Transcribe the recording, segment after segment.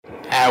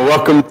And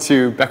welcome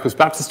to Beccles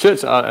Baptist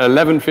Church, our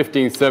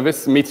 11:15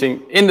 service,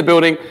 meeting in the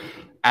building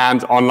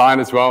and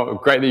online as well.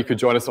 Great that you could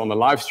join us on the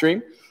live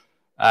stream.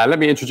 Let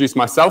me introduce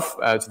myself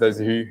to those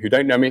of you who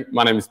don't know me.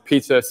 My name is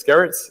Peter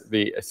Skerritts,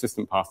 the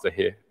assistant pastor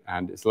here,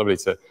 and it's lovely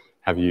to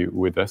have you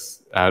with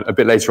us. A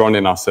bit later on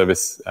in our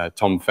service,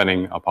 Tom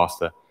Fenning, our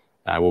pastor,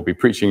 will be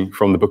preaching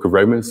from the book of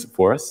Romans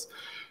for us.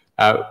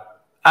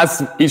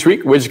 As each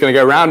week, we're just going to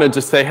go around and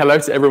just say hello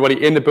to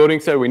everybody in the building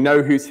so we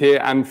know who's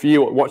here. And for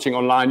you watching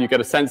online, you get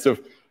a sense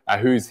of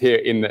who's here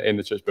in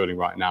the church building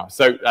right now.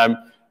 So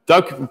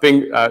Doug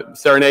being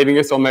serenading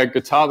us on their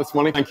guitar this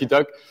morning. Thank you,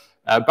 Doug.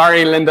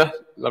 Barry and Linda,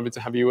 lovely to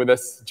have you with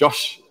us.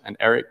 Josh and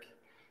Eric.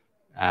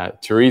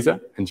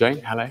 Teresa and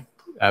Jane, hello.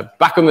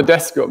 Back on the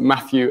desk, got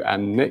Matthew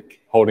and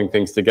Nick holding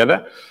things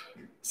together.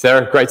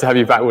 Sarah, great to have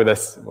you back with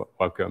us.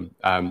 Welcome.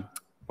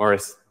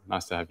 Morris,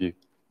 nice to have you.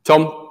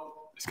 Tom,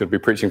 he's going to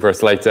be preaching for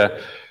us later.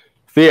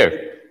 Theo,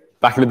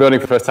 back in the building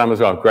for the first time as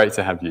well. Great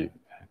to have you.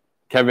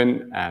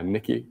 Kevin and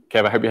Nikki.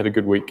 Kev, I hope you had a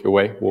good week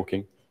away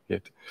walking.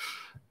 Good.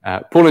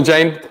 Paul and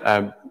Jane.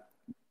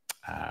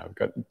 We've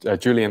got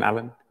Julie and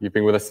Alan. You've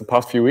been with us the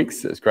past few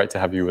weeks. It's great to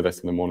have you with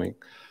us in the morning.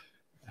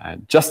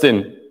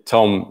 Justin,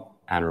 Tom,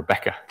 and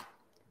Rebecca.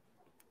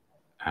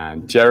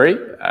 And Jerry,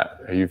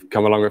 you've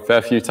come along a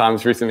fair few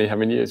times recently,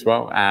 haven't you, as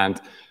well? And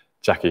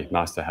Jackie,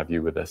 nice to have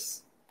you with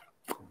us.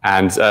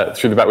 And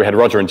through the back, we had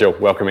Roger and Jill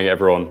welcoming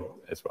everyone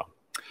as well.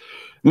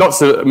 Not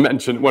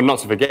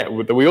to forget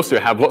that we also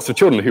have lots of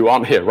children who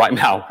aren't here right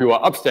now, who are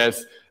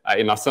upstairs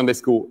in our Sunday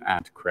school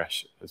and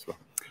creche as well.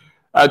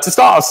 To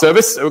start our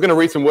service, we're going to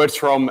read some words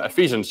from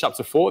Ephesians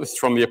chapter 4. This is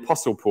from the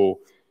Apostle Paul.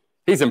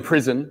 He's in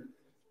prison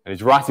and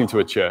he's writing to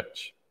a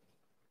church.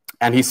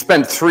 And he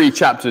spent 3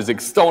 chapters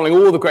extolling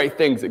all the great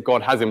things that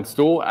God has in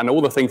store and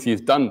all the things he has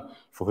done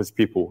for his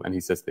people. And he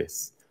says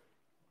this: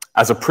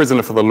 "As a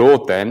prisoner for the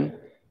Lord, then,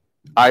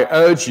 I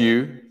urge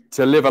you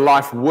to live a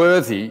life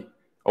worthy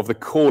of the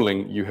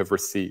calling you have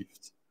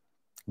received.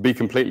 Be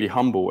completely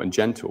humble and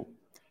gentle.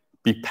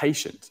 Be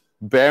patient,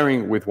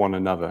 bearing with one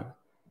another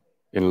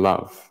in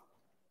love.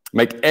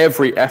 Make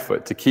every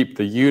effort to keep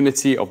the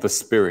unity of the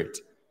Spirit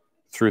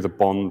through the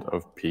bond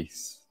of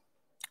peace."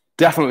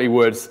 Definitely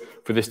words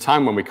for this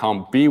time when we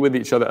can't be with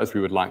each other as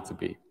we would like to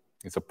be.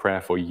 It's a prayer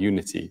for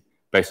unity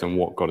based on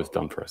what God has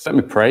done for us. Let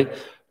me pray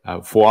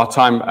for our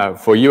time,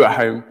 for you at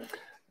home,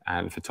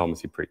 and for Tom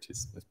as he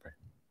preaches. Let's pray.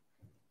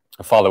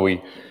 Father,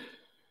 we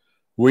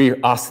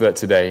ask that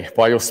today,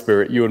 by your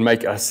Spirit, you would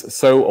make us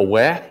so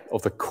aware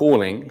of the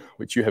calling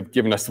which you have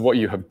given us, what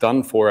you have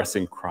done for us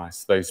in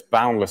Christ, those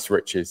boundless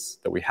riches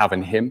that we have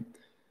in him,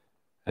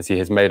 as he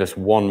has made us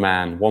one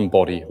man, one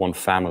body, one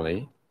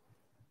family.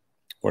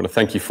 I want to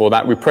thank you for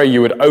that. We pray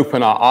you would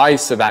open our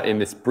eyes so that in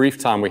this brief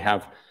time we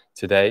have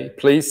today,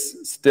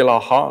 please still our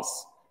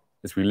hearts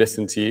as we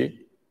listen to you.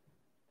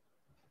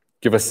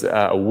 Give us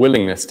a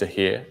willingness to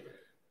hear.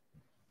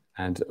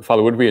 And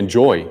Father, would we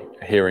enjoy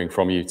hearing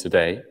from you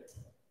today?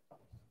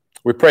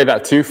 We pray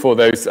that too for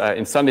those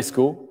in Sunday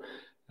school.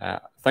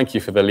 Thank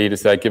you for the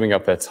leaders there giving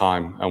up their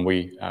time. And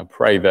we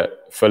pray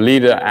that for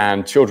leader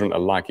and children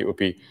alike, it would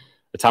be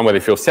a time where they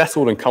feel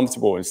settled and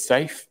comfortable and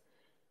safe,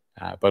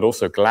 but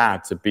also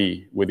glad to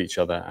be with each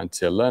other and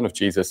to learn of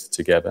Jesus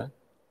together.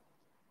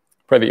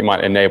 Pray that you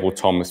might enable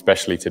Tom,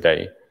 especially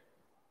today,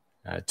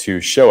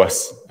 to show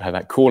us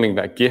that calling,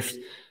 that gift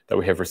that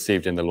we have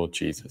received in the Lord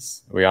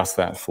Jesus. We ask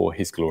that for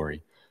his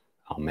glory.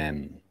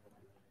 Amen.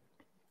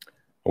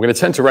 We're going to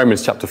turn to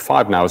Romans chapter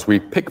 5 now as we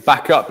pick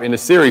back up in a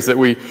series that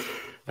we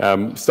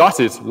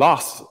started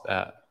last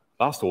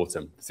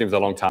autumn. It seems a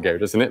long time ago,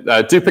 doesn't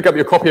it? Do pick up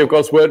your copy of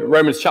God's Word,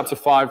 Romans chapter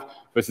 5,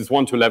 verses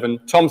 1 to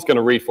 11. Tom's going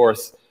to read for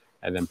us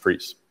and then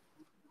preach.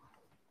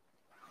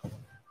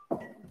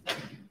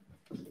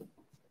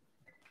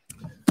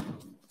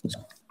 It's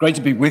great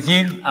to be with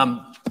you.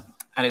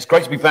 And it's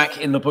great to be back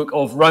in the book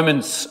of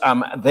Romans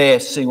there,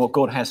 seeing what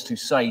God has to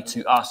say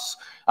to us.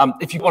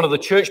 If you've one of the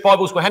church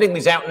Bibles, we're handing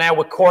these out now.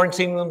 We're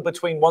quarantining them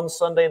between one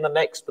Sunday and the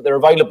next, but they're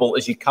available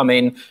as you come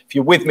in. If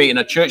you're with me in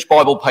a church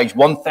Bible, page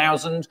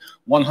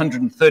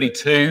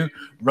 1132,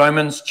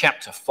 Romans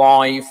chapter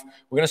 5.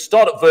 We're going to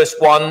start at verse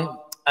 1,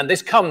 and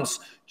this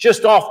comes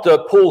just after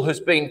Paul has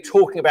been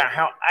talking about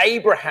how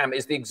Abraham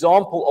is the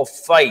example of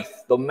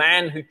faith, the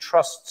man who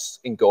trusts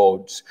in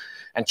God.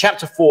 And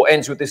chapter 4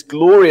 ends with this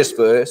glorious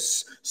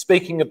verse,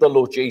 speaking of the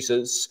Lord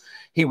Jesus.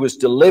 He was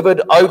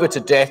delivered over to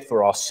death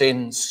for our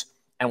sins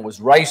and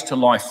was raised to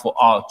life for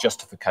our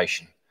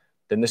justification.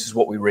 Then this is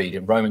what we read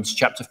in Romans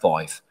chapter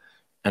 5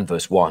 and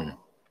verse 1.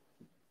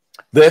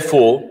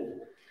 "Therefore,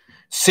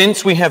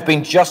 since we have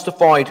been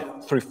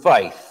justified through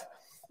faith,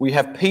 we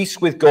have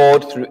peace with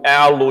God through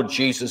our Lord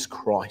Jesus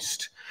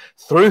Christ,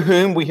 through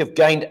whom we have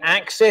gained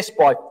access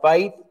by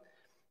faith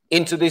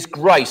into this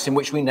grace in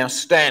which we now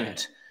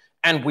stand.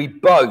 And we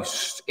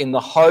boast in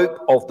the hope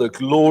of the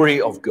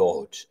glory of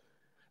God.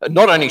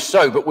 Not only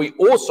so, but we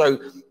also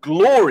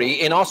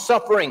glory in our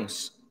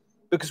sufferings,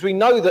 because we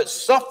know that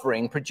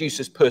suffering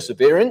produces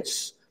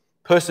perseverance,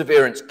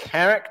 perseverance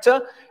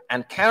character,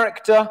 and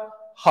character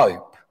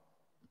hope.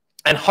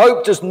 And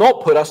hope does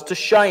not put us to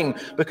shame,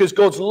 because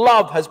God's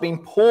love has been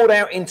poured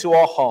out into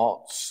our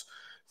hearts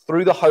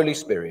through the Holy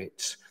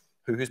Spirit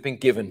who has been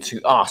given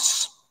to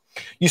us.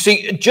 You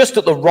see, just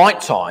at the right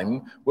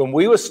time, when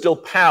we were still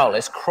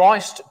powerless,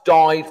 Christ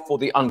died for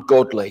the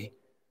ungodly.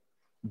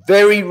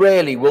 Very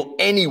rarely will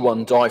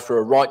anyone die for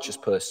a righteous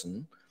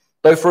person,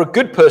 though for a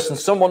good person,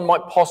 someone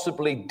might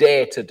possibly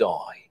dare to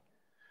die.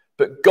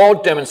 But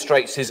God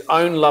demonstrates his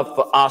own love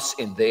for us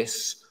in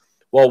this: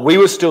 while we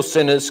were still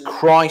sinners,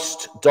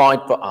 Christ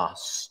died for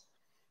us.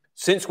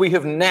 Since we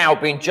have now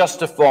been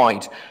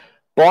justified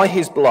by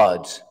his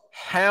blood,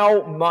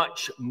 how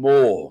much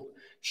more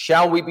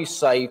shall we be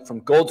saved from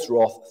God's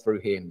wrath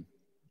through him?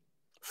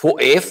 For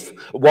if,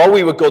 while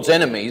we were God's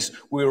enemies,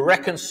 we were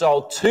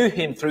reconciled to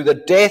him through the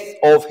death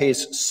of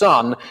his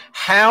Son,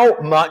 how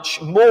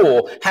much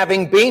more,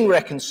 having been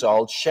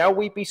reconciled, shall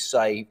we be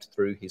saved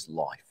through his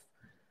life?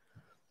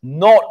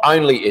 Not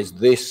only is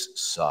this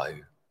so,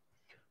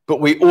 but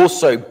we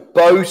also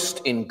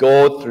boast in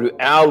God through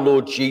our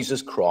Lord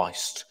Jesus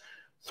Christ,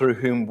 through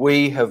whom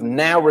we have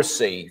now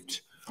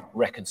received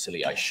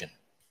reconciliation.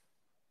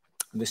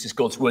 This is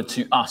God's word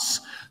to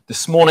us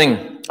this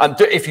morning. And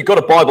if you've got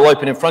a Bible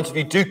open in front of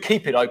you, do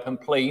keep it open,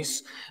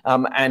 please,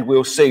 and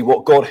we'll see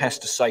what God has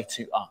to say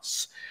to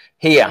us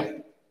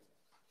here.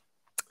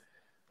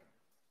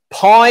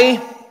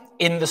 Pie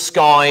in the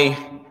sky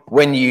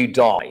when you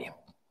die.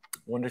 I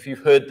wonder if you've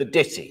heard the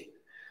ditty.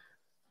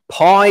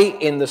 Pie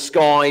in the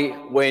sky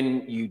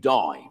when you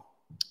die.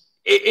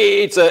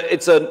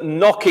 It's a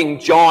knocking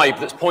jibe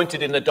that's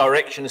pointed in the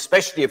direction,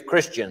 especially of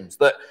Christians,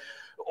 that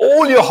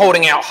all you're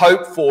holding out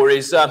hope for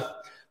is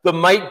the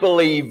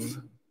make-believe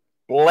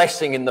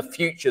blessing in the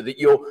future that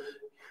you're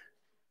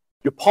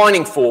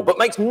pining for, but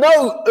makes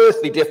no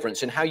earthly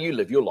difference in how you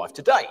live your life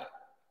today.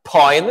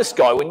 Pie in the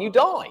sky when you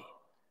die.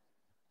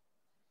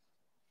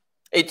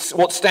 It's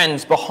what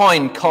stands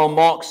behind Karl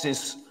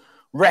Marx's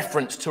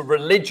reference to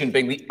religion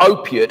being the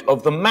opiate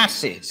of the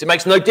masses. It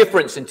makes no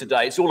difference in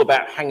today. It's all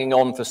about hanging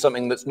on for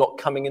something that's not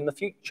coming in the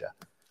future.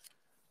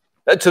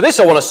 To this,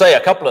 I want to say a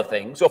couple of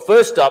things. Well,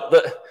 first up,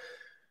 that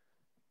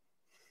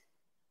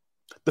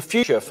the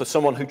future for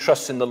someone who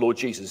trusts in the Lord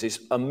Jesus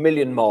is a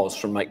million miles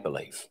from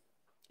make-believe.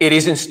 It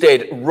is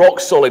instead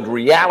rock-solid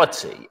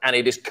reality, and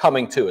it is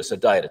coming to us a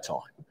day at a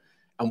time.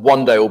 And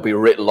one day will be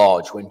writ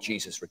large when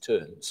Jesus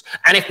returns.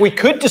 And if we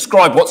could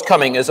describe what's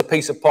coming as a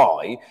piece of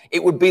pie,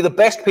 it would be the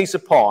best piece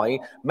of pie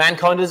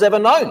mankind has ever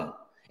known.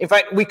 In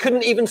fact, we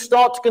couldn't even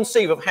start to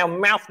conceive of how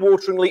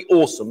mouth-wateringly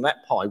awesome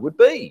that pie would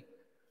be.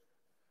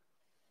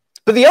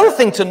 But the other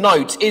thing to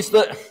note is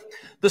that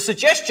the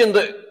suggestion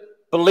that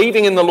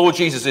believing in the Lord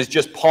Jesus is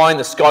just pie in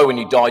the sky when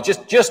you die,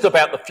 just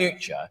about the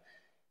future,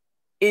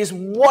 is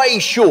way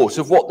short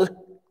of what the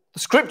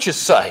scriptures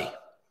say.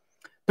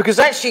 Because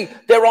actually,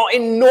 there are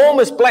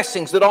enormous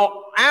blessings that are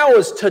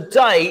ours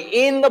today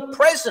in the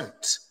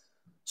present.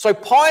 So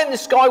pie in the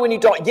sky when you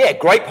die, yeah,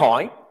 great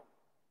pie.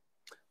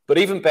 But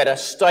even better,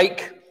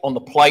 steak on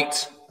the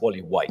plate while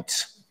you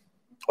wait.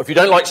 Or if you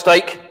don't like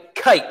steak,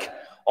 cake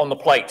on the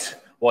plate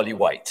while you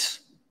wait.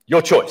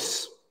 Your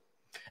choice.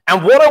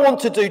 And what I want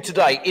to do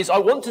today is I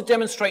want to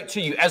demonstrate to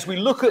you, as we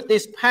look at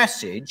this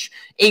passage,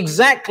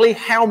 exactly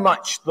how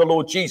much the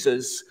Lord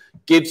Jesus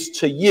gives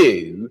to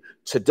you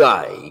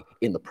today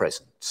in the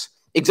present.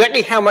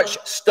 Exactly how much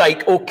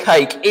steak or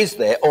cake is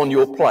there on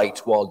your plate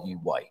while you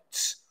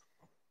wait.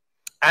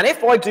 And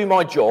if I do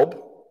my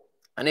job,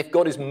 and if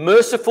God is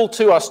merciful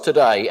to us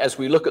today as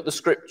we look at the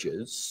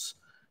scriptures,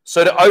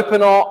 so to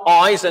open our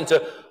eyes and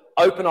to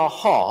open our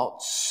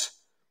hearts,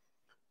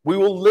 we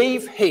will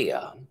leave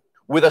here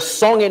with a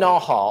song in our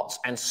hearts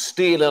and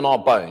steel in our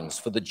bones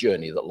for the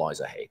journey that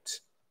lies ahead.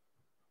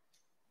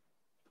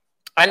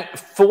 And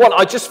for one,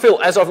 I just feel,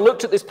 as I've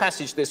looked at this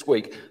passage this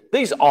week,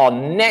 these are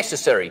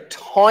necessary,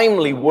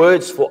 timely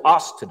words for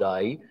us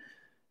today.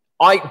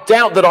 I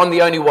doubt that I'm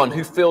the only one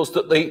who feels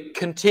that the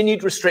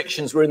continued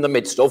restrictions we're in the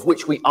midst of,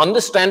 which we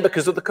understand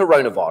because of the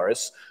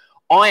coronavirus,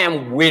 I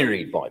am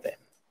wearied by them.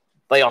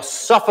 They are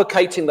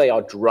suffocating, they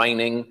are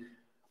draining.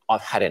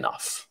 I've had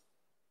enough.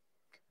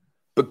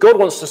 But God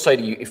wants to say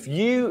to you, if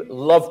you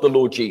love the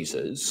Lord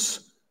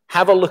Jesus,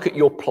 have a look at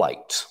your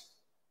plate.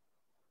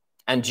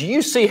 And do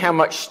you see how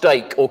much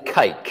steak or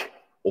cake,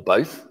 or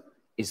both,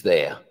 is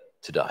there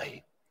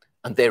today?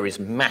 And there is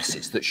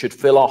masses that should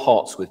fill our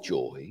hearts with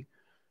joy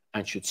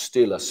and should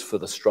steel us for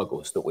the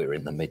struggles that we're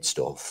in the midst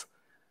of.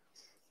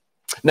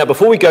 Now,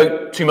 before we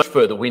go too much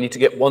further, we need to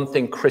get one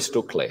thing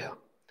crystal clear.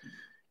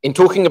 In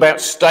talking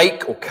about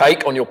steak or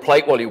cake on your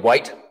plate while you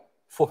wait,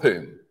 for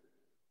whom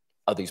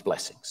are these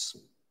blessings?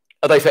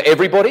 Are they for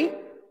everybody?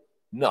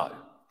 No.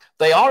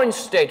 They are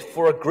instead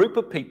for a group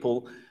of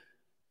people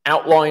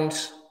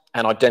outlined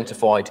and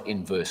identified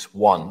in verse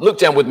 1. Look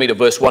down with me to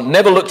verse 1.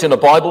 Never looked in a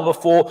Bible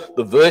before.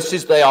 The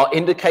verses, they are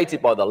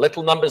indicated by the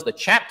little numbers. The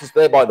chapters,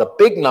 there by the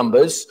big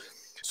numbers.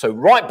 So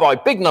right by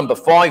big number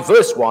 5,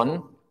 verse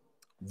 1.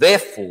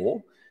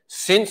 Therefore,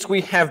 since we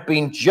have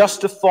been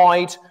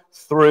justified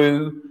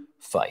through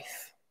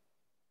faith.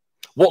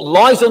 What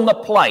lies on the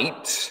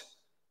plate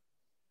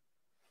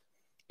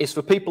is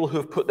for people who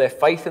have put their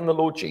faith in the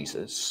Lord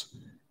Jesus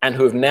and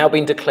who have now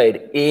been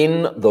declared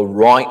in the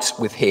right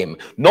with him,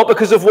 not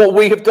because of what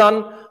we have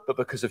done, but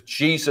because of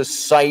Jesus'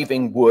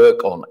 saving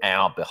work on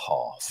our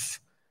behalf.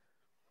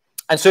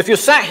 And so if you're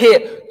sat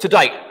here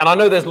today, and I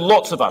know there's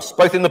lots of us,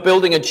 both in the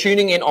building and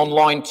tuning in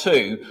online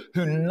too,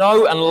 who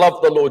know and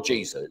love the Lord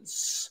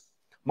Jesus,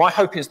 my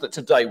hope is that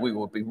today we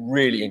will be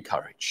really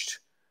encouraged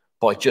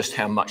by just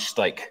how much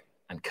steak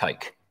and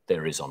cake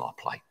there is on our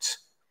plate.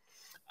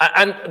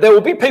 And there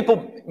will be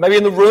people maybe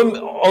in the room,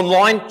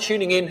 online,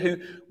 tuning in, who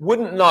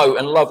wouldn't know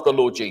and love the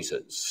Lord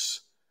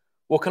Jesus.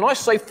 Well, can I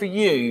say for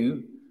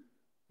you,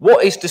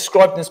 what is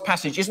described in this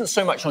passage isn't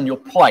so much on your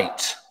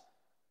plate,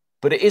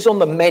 but it is on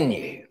the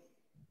menu.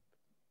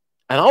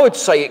 And I would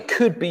say it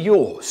could be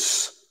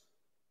yours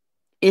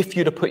if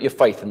you'd have put your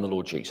faith in the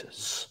Lord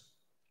Jesus.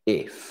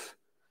 If.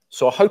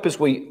 So I hope as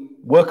we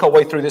work our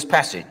way through this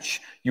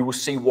passage, you will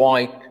see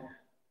why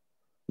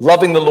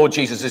loving the Lord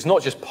Jesus is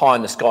not just pie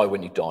in the sky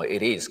when you die.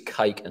 It is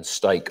cake and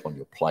steak on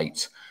your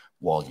plate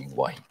while you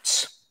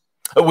wait.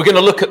 We're going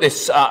to look at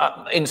this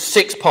in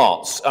 6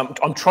 parts.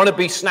 I'm trying to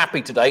be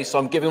snappy today, so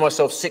I'm giving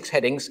myself 6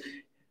 headings.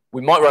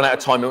 We might run out of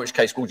time, in which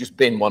case we'll just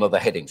bin one of the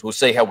headings. We'll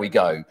see how we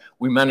go.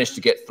 We managed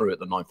to get through at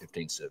the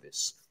 9:15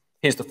 service.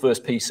 Here's the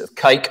first piece of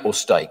cake or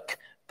steak.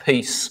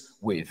 Peace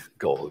with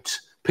God.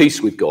 Peace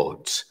with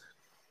God.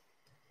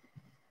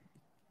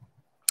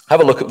 Have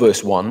a look at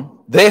verse 1.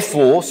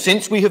 Therefore,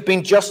 since we have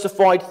been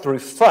justified through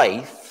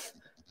faith,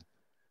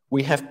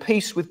 we have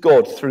peace with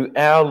God through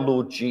our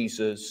Lord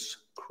Jesus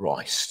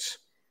Christ.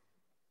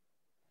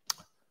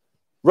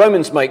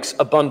 Romans makes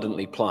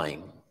abundantly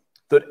plain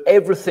that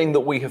everything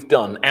that we have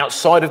done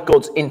outside of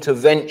God's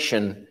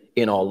intervention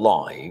in our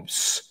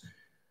lives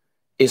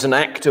is an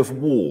act of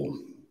war.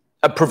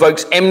 It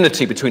provokes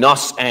enmity between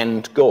us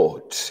and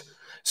God.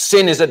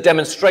 Sin is a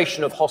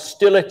demonstration of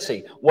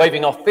hostility,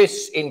 waving our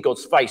fists in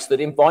God's face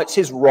that invites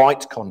his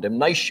right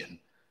condemnation.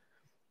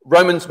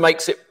 Romans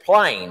makes it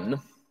plain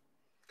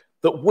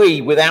that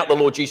we, without the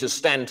Lord Jesus,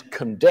 stand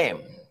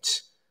condemned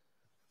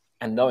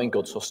and knowing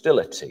God's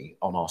hostility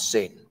on our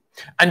sin.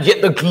 And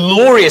yet the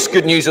glorious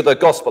good news of the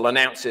gospel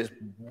announces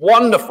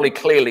wonderfully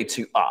clearly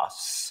to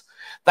us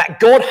that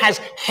God has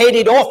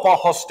headed off our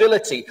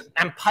hostility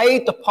and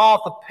paved the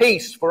path of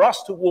peace for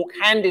us to walk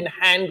hand in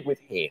hand with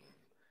him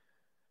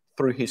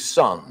through his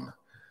Son,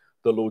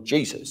 the Lord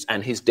Jesus,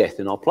 and his death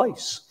in our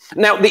place.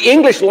 Now, the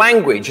English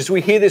language, as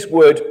we hear this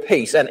word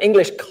peace, and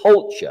English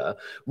culture,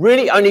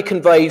 really only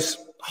conveys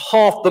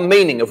half the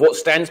meaning of what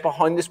stands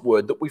behind this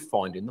word that we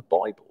find in the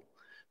Bible.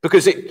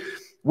 Because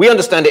we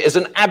understand it as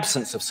an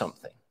absence of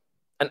something,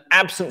 an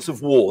absence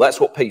of war. That's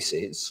what peace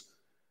is.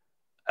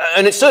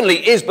 And it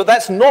certainly is, but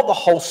that's not the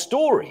whole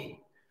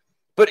story.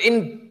 But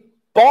in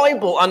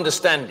Bible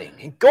understanding,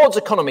 in God's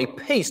economy,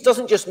 peace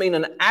doesn't just mean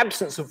an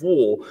absence of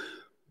war,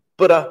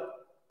 but a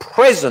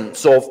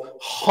presence of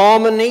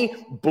harmony,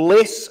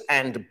 bliss,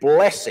 and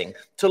blessing.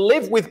 To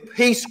live with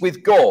peace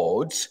with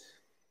God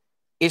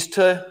is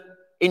to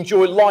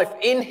enjoy life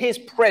in his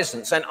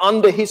presence and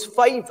under his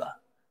favor.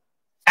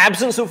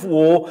 Absence of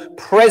war,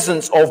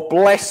 presence of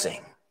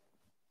blessing.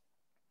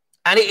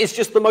 And it is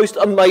just the most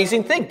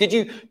amazing thing. Did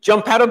you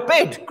jump out of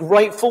bed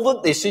grateful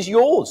that this is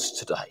yours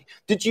today?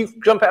 Did you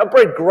jump out of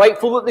bed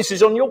grateful that this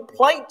is on your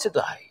plate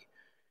today?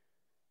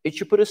 It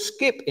should put a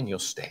skip in your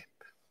step.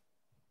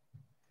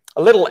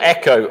 A little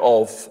echo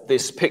of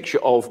this picture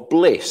of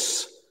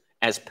bliss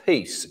as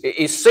peace. It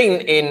is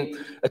seen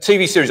in a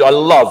TV series I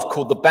love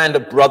called The Band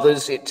of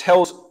Brothers. It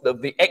tells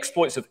of the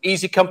exploits of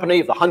Easy Company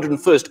of the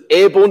 101st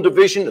Airborne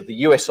Division of the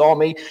US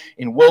Army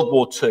in World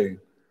War II.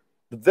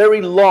 The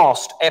very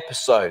last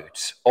episode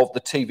of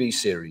the TV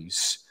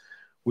series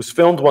was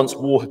filmed once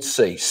war had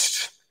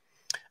ceased.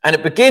 And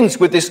it begins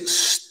with this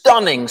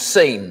stunning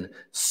scene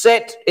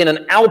set in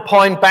an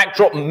alpine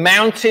backdrop,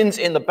 mountains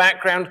in the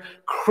background,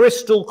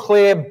 crystal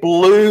clear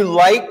blue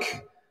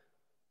lake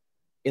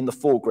in the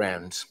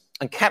foreground.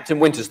 And Captain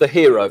Winters, the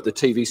hero of the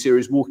TV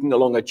series, walking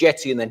along a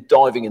jetty and then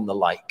diving in the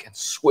lake and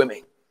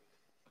swimming.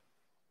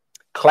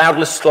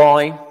 Cloudless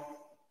sky.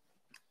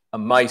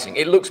 Amazing.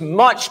 It looks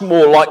much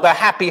more like the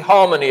happy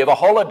harmony of a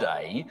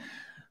holiday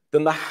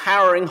than the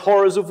harrowing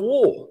horrors of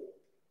war.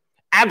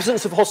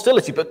 Absence of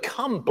hostility, but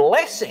come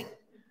blessing,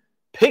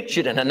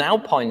 pictured in an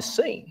alpine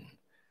scene.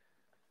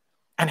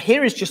 And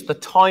here is just the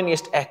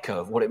tiniest echo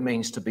of what it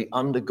means to be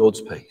under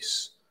God's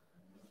peace.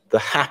 The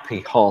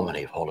happy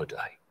harmony of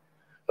holiday,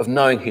 of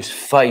knowing his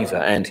favor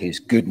and his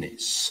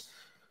goodness.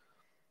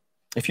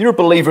 If you're a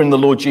believer in the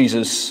Lord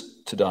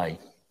Jesus today,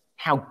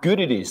 how good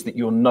it is that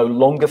you're no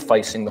longer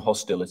facing the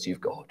hostility of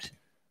God.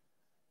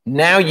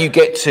 Now you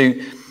get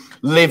to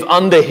live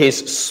under his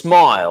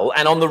smile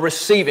and on the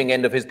receiving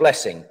end of his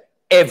blessing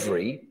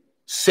every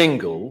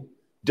single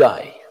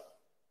day.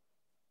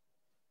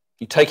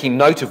 You're taking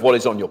note of what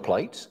is on your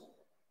plate.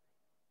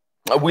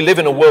 We live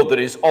in a world that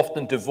is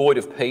often devoid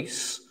of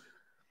peace.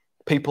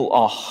 People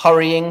are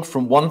hurrying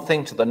from one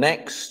thing to the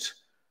next.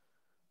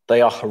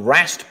 They are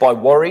harassed by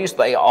worries.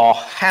 They are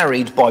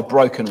harried by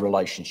broken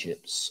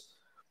relationships.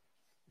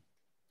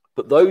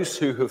 But those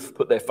who have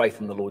put their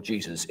faith in the Lord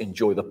Jesus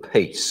enjoy the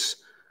peace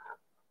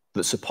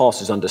that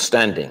surpasses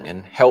understanding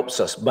and helps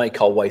us make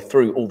our way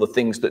through all the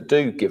things that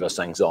do give us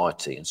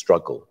anxiety and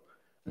struggle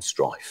and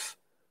strife.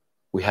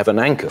 We have an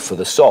anchor for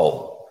the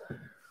soul.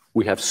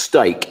 We have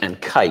steak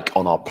and cake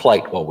on our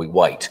plate while we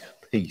wait.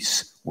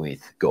 Peace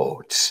with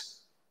God.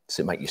 Does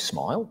it make you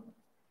smile?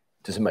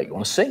 Does it make you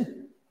want to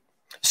sing?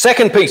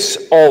 Second piece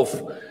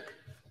of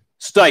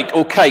steak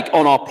or cake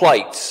on our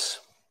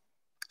plates.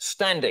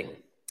 Standing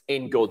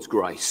in God's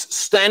grace.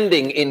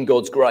 Standing in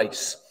God's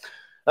grace.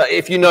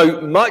 If you know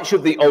much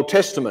of the Old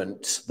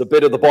Testament, the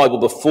bit of the Bible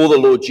before the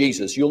Lord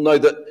Jesus, you'll know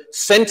that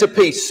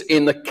centerpiece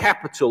in the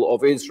capital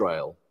of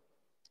Israel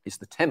is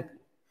the temple.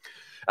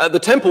 The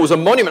temple was a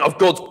monument of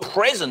God's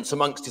presence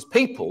amongst his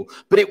people,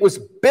 but it was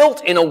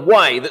built in a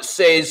way that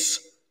says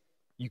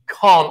you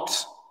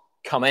can't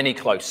come any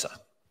closer.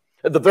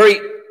 At the very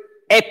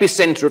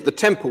epicenter of the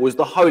temple was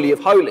the Holy of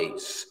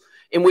Holies,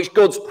 in which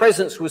God's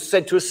presence was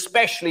said to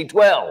especially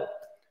dwell.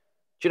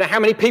 Do you know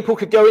how many people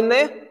could go in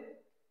there?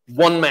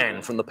 One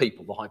man from the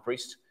people, the high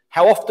priest.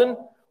 How often?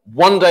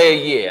 One day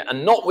a year,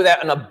 and not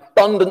without an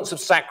abundance of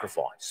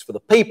sacrifice for the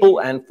people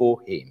and for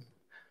him.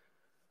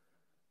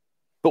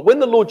 But when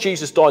the Lord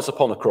Jesus dies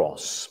upon the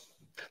cross,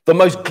 the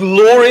most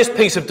glorious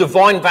piece of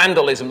divine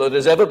vandalism that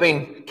has ever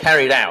been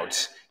carried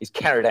out is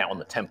carried out on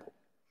the temple.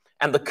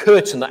 And the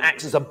curtain that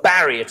acts as a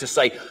barrier to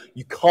say,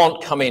 you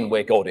can't come in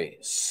where God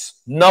is,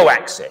 no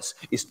access,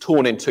 is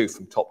torn in two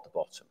from top to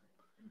bottom.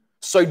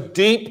 So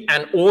deep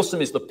and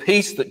awesome is the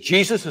peace that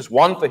Jesus has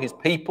won for his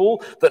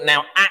people that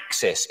now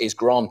access is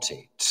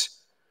granted.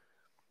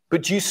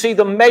 But do you see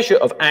the measure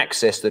of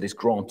access that is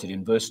granted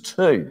in verse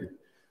 2?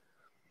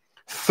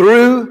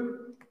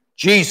 Through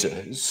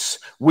Jesus,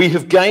 we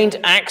have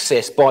gained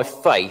access by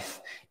faith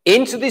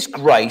into this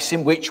grace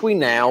in which we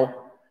now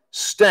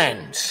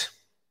stand.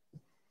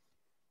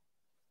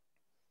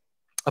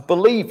 A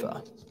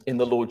believer in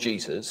the Lord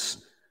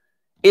Jesus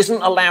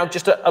isn't allowed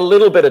just a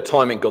little bit of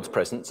time in God's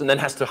presence and then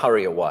has to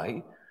hurry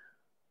away.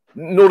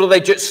 Nor do they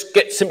just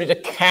get simply to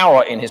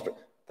cower in his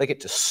presence. They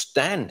get to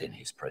stand in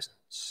his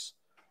presence.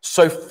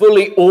 So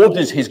fully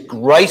orders his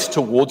grace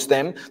towards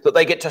them that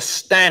they get to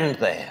stand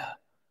there.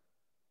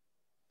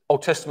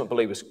 Old Testament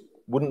believers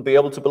wouldn't be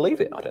able to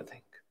believe it, I don't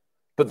think.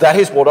 But that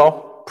is what our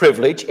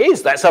privilege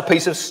is. That's our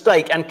piece of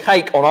steak and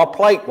cake on our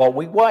plate while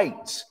we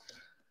wait.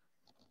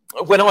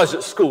 When I was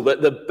at school,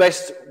 the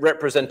best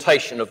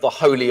representation of the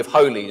Holy of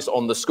Holies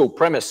on the school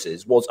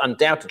premises was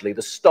undoubtedly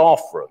the staff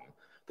room.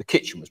 The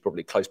kitchen was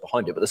probably close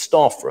behind it, but the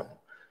staff room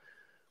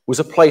was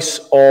a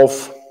place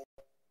of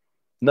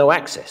no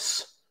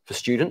access for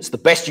students. The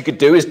best you could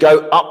do is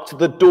go up to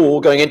the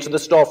door going into the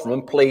staff room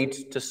and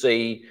plead to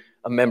see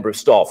a member of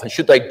staff. And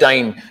should they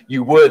deign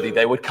you worthy,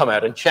 they would come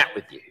out and chat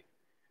with you.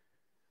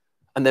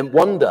 And then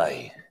one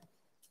day,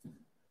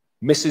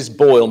 Mrs.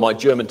 Boyle, my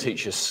German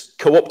teacher,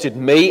 co-opted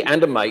me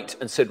and a mate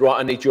and said, right,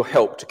 I need your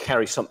help to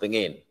carry something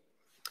in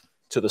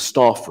to the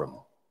staff room.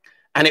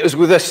 And it was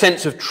with a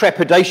sense of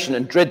trepidation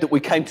and dread that we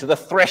came to the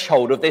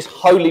threshold of this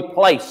holy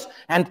place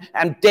and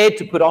dared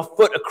to put our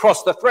foot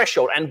across the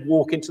threshold and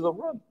walk into the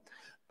room.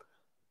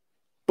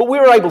 But we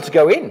were able to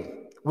go in.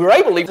 We were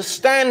able even to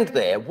stand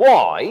there.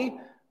 Why?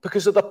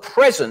 Because of the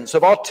presence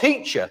of our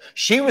teacher.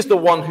 She was the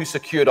one who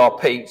secured our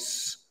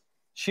peace.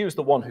 She was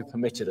the one who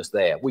permitted us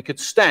there. We could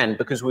stand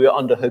because we were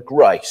under her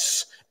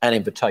grace and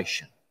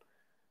invitation.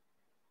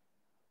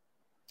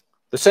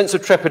 The sense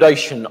of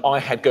trepidation I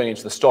had going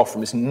into the staff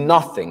room is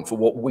nothing for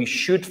what we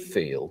should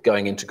feel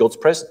going into God's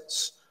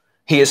presence.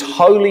 He is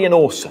holy and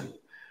awesome.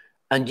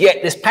 And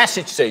yet this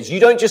passage says you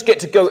don't just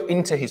get to go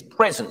into his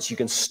presence, you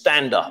can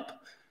stand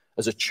up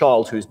as a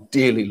child who is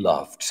dearly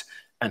loved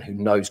and who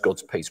knows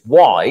God's peace.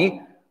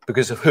 Why?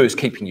 Because of who is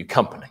keeping you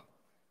company.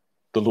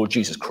 The Lord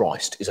Jesus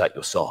Christ is at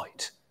your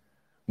side.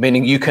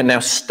 Meaning you can now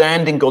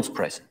stand in God's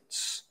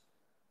presence.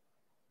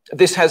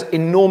 This has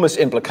enormous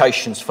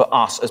implications for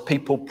us as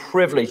people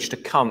privileged to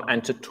come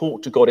and to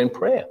talk to God in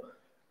prayer.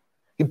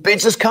 He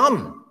bids us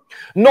come,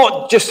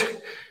 not just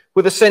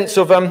with a sense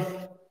of,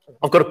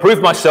 I've got to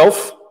prove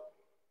myself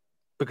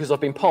because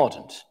I've been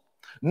pardoned.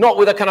 Not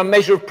with a kind of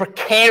measure of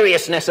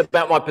precariousness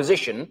about my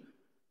position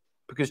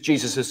because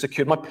Jesus has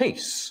secured my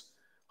peace.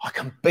 I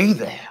can be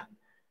there.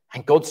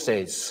 And God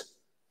says,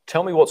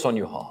 tell me what's on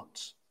your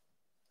heart.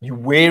 You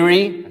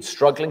weary and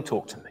struggling,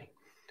 talk to me.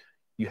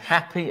 You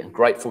happy and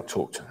grateful,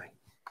 talk to me.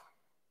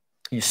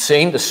 You've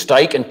seen the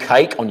steak and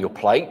cake on your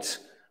plate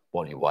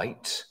while you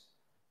wait.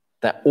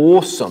 That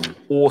awesome,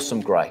 awesome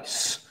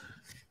grace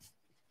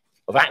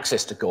of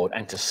access to God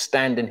and to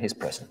stand in his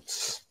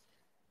presence.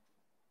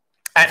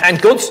 And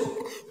God's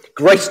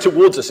grace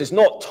towards us is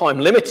not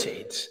time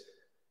limited.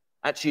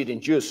 Actually, it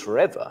endures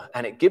forever,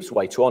 and it gives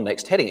way to our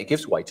next heading. It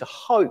gives way to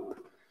hope.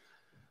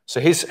 So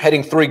here's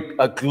heading 3,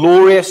 a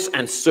glorious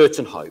and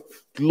certain hope.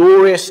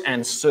 Glorious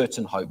and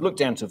certain hope. Look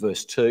down to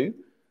verse 2.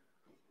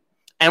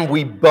 And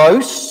we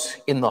boast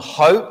in the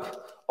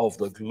hope of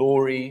the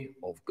glory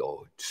of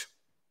God.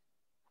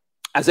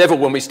 As ever,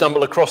 when we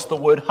stumble across the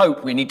word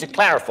hope, we need to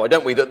clarify,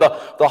 don't we, that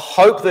the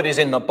hope that is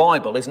in the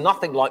Bible is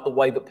nothing like the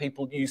way that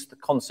people use the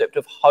concept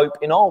of hope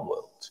in our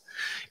world.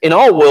 In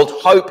our world,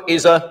 hope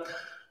is a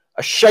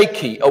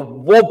shaky, a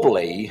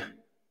wobbly,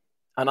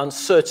 an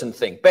uncertain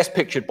thing, best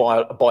pictured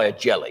by a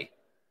jelly.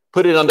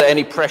 Put it under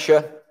any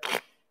pressure,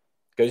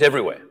 goes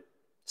everywhere,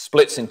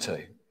 splits in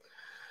two.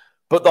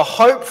 But the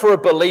hope for a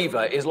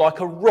believer is like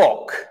a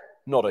rock,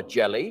 not a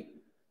jelly.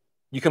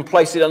 You can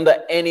place it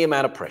under any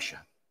amount of pressure,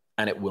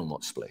 and it will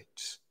not split.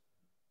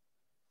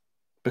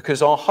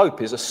 Because our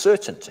hope is a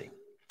certainty.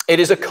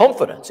 It is a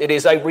confidence. It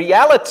is a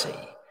reality.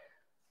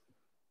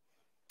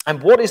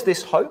 And what is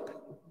this hope?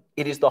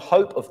 It is the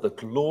hope of the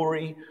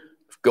glory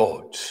of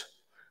God.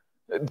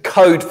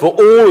 Code for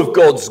all of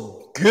God's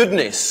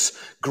goodness,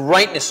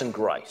 greatness, and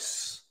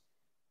grace.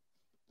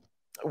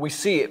 We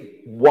see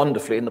it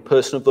wonderfully in the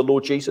person of the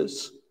Lord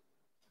Jesus.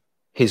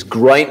 His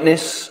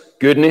greatness,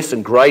 goodness,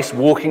 and grace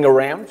walking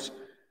around.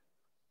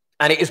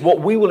 And it is what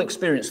we will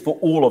experience for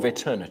all of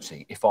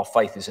eternity if our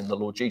faith is in the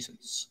Lord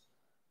Jesus.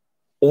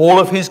 All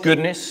of his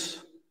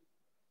goodness,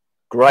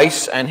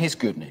 grace, and his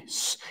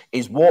goodness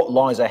is what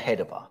lies ahead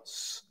of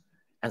us.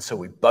 And so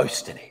we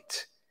boast in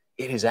it.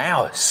 It is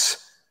ours.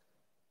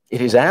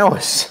 It is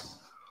ours.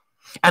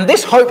 And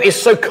this hope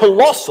is so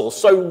colossal,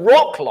 so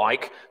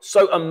rock-like,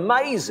 so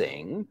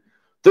amazing,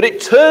 that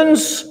it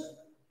turns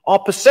our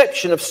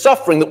perception of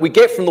suffering that we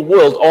get from the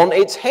world on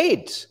its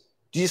head.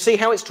 Do you see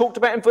how it's talked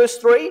about in verse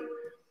 3?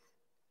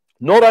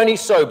 Not only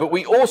so, but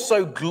we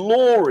also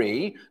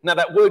glory. Now,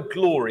 that word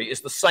glory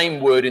is the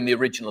same word in the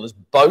original as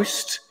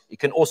boast. It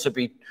can also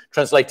be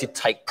translated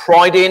take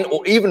pride in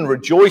or even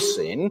rejoice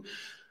in.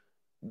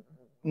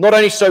 Not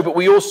only so, but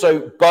we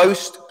also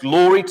boast,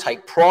 glory,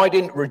 take pride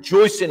in,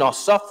 rejoice in our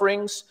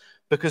sufferings,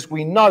 because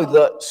we know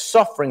that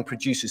suffering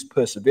produces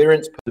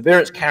perseverance,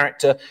 perseverance,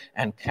 character,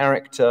 and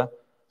character,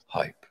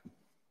 hope.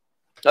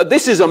 Now,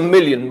 this is a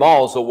million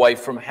miles away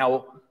from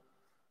how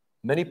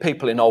many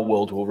people in our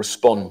world will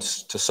respond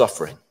to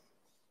suffering.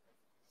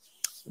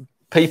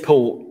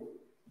 People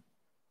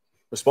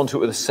respond to it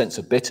with a sense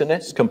of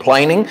bitterness,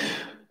 complaining,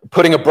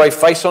 putting a brave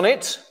face on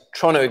it,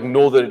 trying to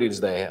ignore that it is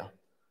there.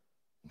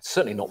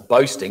 Certainly not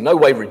boasting, no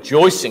way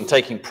rejoicing,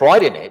 taking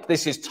pride in it.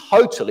 This is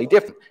totally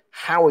different.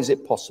 How is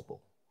it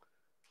possible?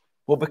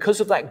 Well, because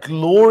of that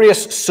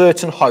glorious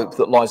certain hope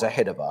that lies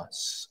ahead of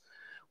us,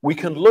 we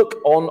can look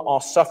on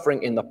our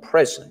suffering in the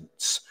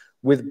present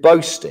with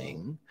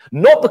boasting,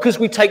 not because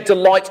we take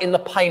delight in the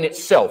pain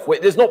itself.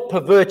 There's not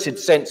perverted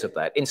sense of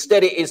that.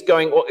 Instead, it is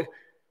going, well,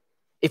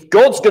 if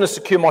God's going to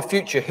secure my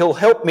future, he'll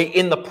help me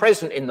in the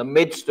present, in the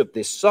midst of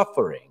this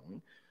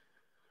suffering,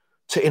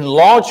 to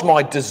enlarge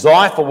my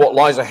desire for what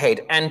lies ahead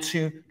and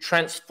to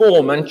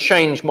transform and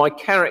change my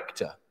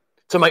character,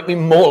 to make me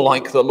more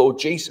like the Lord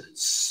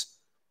Jesus.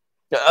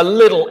 A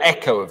little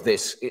echo of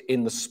this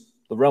in the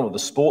realm of the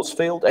sports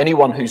field.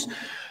 Anyone who's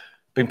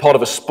been part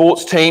of a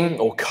sports team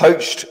or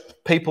coached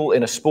people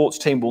in a sports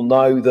team will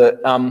know that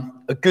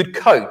a good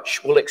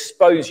coach will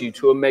expose you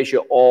to a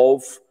measure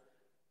of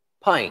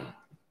pain,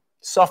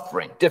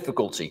 suffering,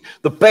 difficulty.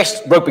 The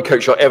best rugby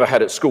coach I ever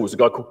had at school was a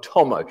guy called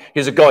Tomo.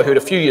 He's a guy who had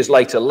a few years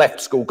later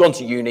left school, gone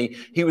to uni.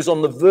 He was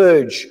on the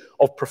verge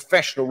of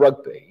professional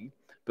rugby,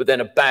 but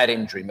then a bad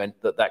injury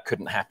meant that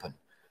couldn't happen.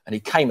 And he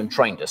came and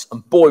trained us,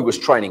 and boy, was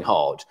training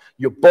hard.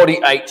 Your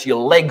body ached,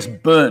 your legs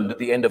burned at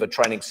the end of a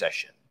training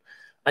session.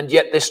 And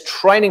yet this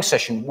training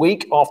session,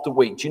 week after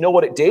week, do you know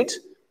what it did?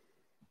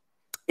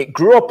 It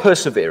grew our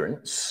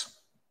perseverance,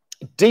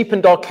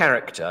 deepened our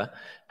character,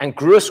 and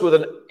grew us with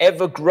an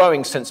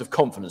ever-growing sense of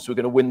confidence we're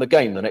going to win the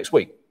game the next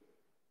week.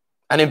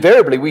 And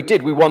invariably we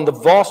did. We won the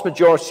vast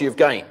majority of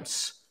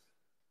games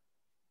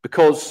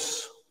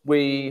because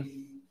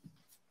we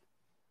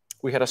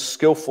had a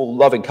skillful,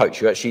 loving coach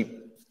who actually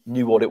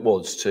knew what it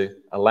was to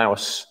allow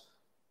us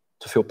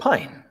to feel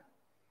pain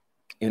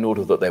in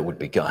order that there would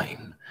be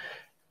gain.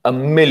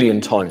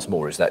 1,000,000 times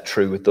more is that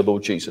true with the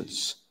Lord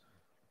Jesus.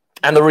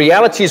 And the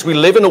reality is we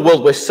live in a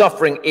world where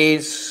suffering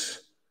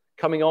is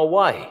coming our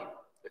way.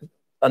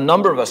 A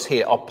number of us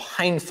here are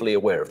painfully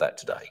aware of that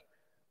today.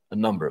 A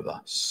number of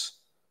us.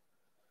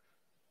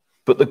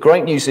 But the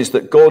great news is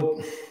that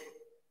God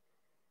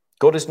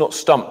is not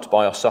stumped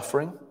by our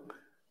suffering,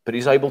 but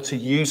he's able to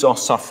use our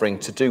suffering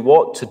to do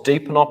what? To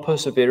deepen our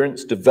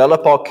perseverance,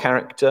 develop our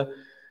character,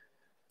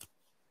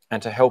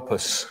 and to help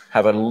us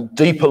have a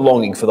deeper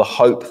longing for the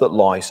hope that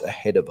lies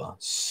ahead of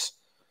us.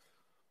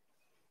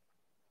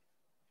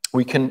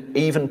 We can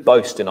even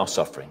boast in our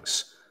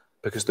sufferings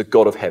because the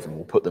God of heaven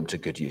will put them to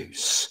good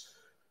use.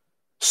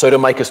 So to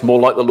make us more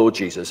like the Lord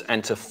Jesus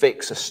and to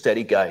fix a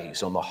steady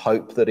gaze on the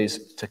hope that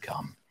is to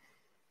come.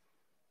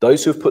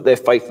 Those who have put their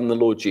faith in the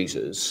Lord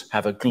Jesus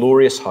have a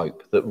glorious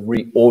hope that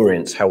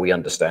reorients how we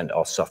understand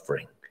our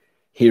suffering.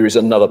 Here is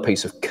another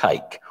piece of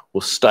cake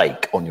or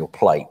steak on your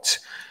plate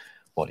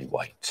while you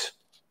wait.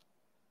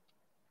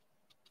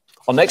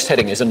 Our next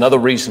heading is another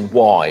reason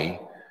why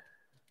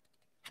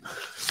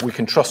we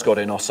can trust God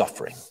in our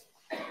suffering.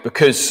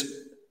 Because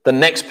the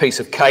next piece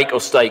of cake or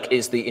steak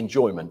is the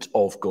enjoyment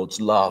of God's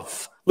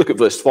love Look at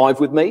verse 5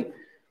 with me.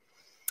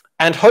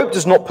 And hope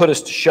does not put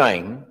us to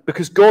shame,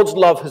 because God's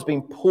love has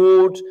been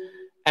poured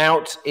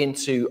out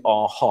into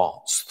our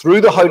hearts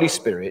through the Holy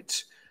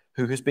Spirit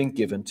who has been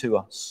given to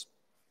us.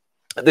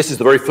 This is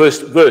the very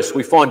first verse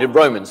we find in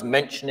Romans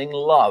mentioning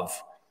love.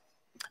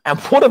 And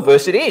what a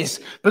verse it is,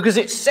 because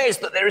it says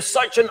that there is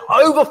such an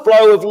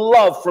overflow of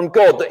love from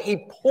God that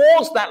he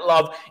pours that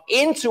love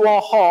into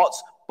our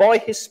hearts by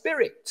his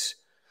Spirit.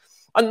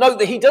 And note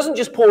that he doesn't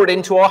just pour it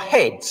into our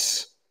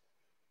heads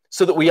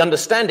so that we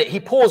understand it. He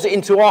pours it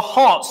into our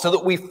hearts so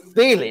that we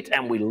feel it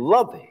and we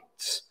love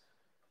it.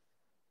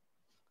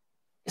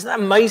 Isn't that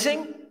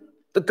amazing?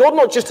 That God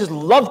not just has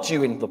loved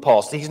you in the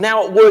past, he's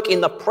now at work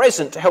in the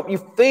present to help you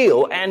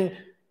feel and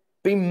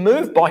be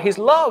moved by his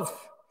love.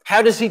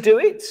 How does he do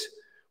it?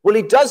 Well,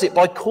 he does it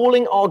by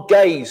calling our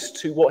gaze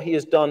to what he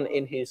has done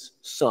in his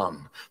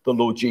Son, the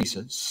Lord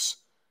Jesus.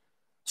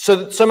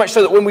 So much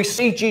so that when we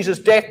see Jesus'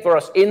 death for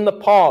us in the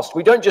past,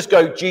 we don't just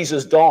go,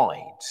 Jesus died.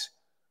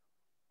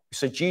 We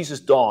say,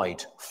 Jesus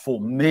died for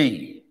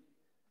me.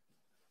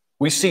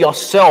 We see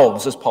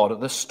ourselves as part of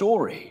the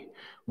story,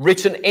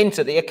 written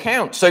into the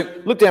account.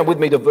 So look down with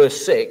me to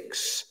verse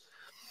 6.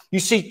 You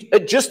see,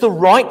 at just the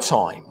right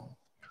time,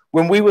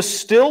 when we were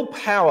still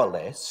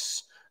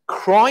powerless,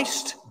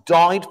 Christ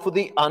died for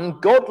the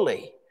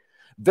ungodly.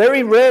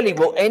 Very rarely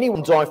will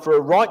anyone die for a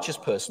righteous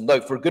person,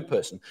 though for a good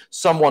person,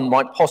 someone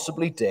might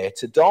possibly dare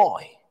to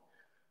die.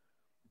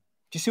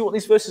 Do you see what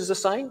these verses are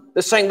saying?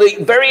 They're saying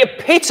the very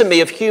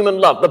epitome of human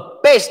love, the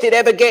best it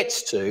ever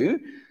gets to,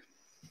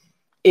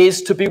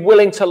 is to be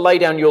willing to lay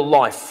down your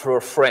life for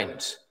a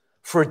friend,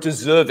 for a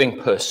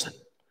deserving person.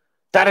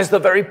 That is the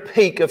very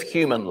peak of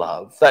human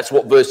love. That's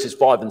what verses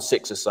 5 and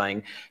 6 are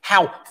saying.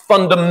 How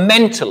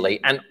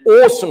fundamentally and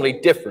awesomely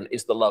different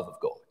is the love of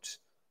God.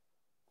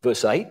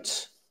 Verse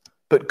 8,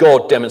 but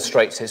God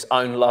demonstrates his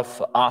own love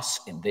for us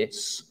in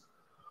this.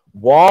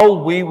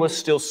 While we were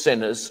still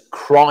sinners,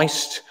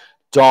 Christ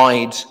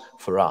died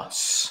for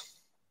us.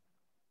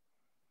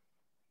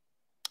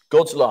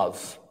 God's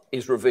love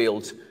is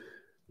revealed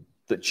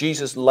that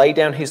Jesus laid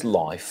down his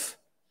life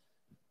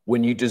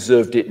when you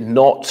deserved it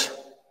not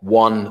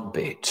one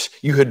bit.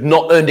 You had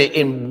not earned it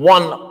in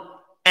 1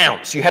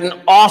 ounce. You hadn't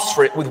asked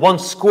for it with one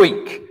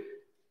squeak.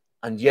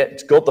 And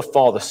yet God the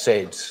Father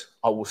said,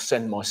 I will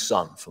send my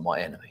Son for my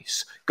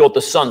enemies. God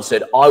the Son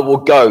said, I will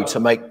go to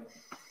make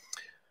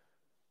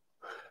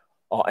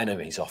our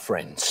enemies our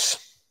friends.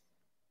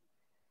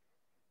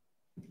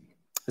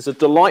 There's a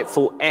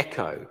delightful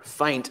echo,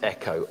 faint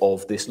echo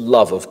of this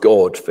love of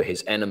God for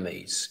his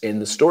enemies in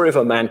the story of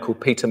a man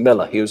called Peter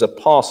Miller. He was a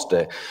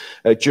pastor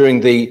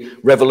during the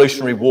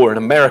Revolutionary War in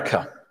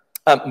America.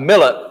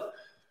 Miller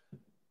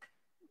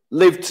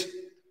lived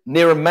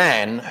near a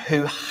man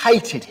who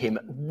hated him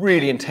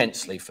really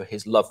intensely for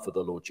his love for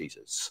the Lord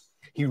Jesus.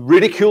 He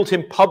ridiculed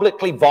him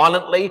publicly,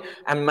 violently,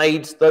 and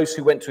made those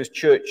who went to his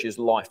church's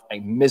life a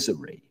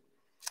misery.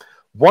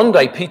 One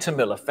day, Peter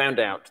Miller found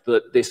out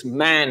that this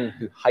man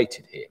who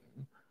hated him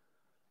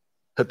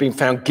had been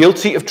found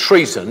guilty of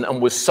treason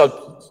and was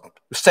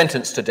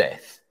sentenced to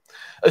death.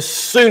 As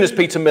soon as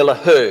Peter Miller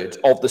heard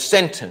of the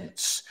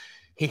sentence,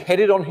 he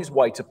headed on his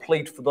way to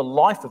plead for the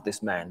life of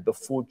this man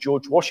before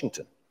George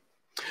Washington.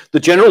 The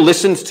general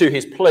listened to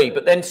his plea,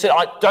 but then said,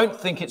 I don't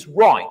think it's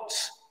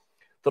right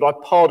that I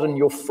pardon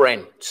your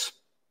friend.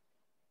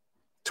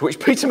 To which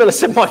Peter Miller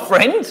said, my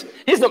friend?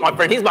 He's not my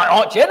friend, he's my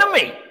arch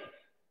enemy.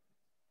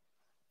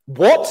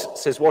 What,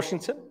 says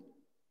Washington,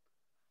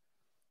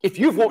 if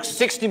you've walked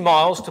 60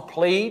 miles to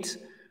plead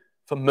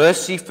for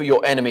mercy for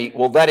your enemy,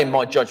 well, that in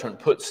my judgment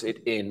puts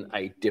it in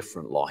a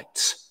different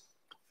light.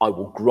 I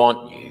will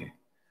grant you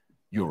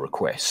your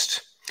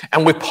request.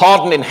 And with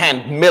pardon in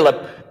hand,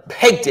 Miller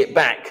pegged it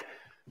back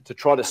to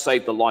try to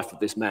save the life of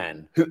this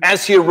man, who,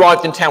 as he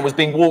arrived in town, was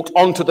being walked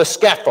onto the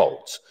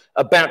scaffold,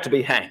 about to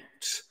be hanged.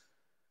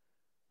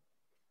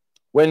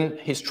 When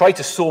his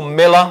traitor saw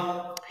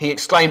Miller, he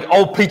exclaimed,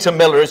 old Peter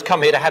Miller has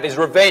come here to have his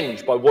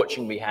revenge by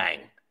watching me hang.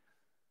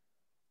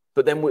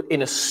 But then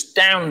in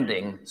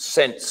astounding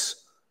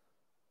sense,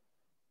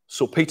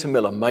 saw Peter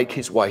Miller make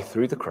his way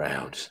through the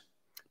crowd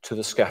to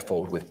the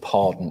scaffold with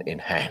pardon in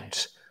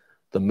hand.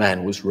 The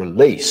man was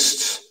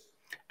released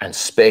and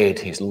spared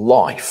his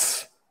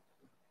life.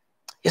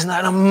 Isn't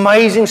that an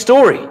amazing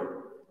story?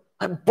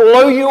 That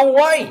blow you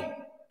away.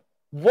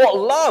 What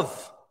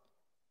love.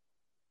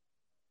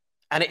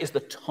 And it is the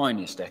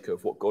tiniest echo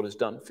of what God has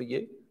done for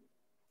you.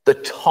 The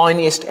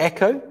tiniest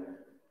echo.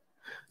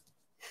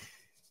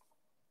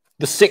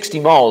 The 60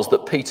 miles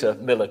that Peter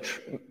Miller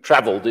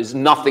travelled is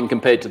nothing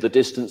compared to the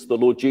distance the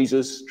Lord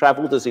Jesus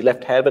travelled as he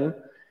left heaven,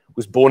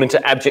 was born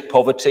into abject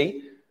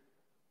poverty,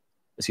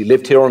 as he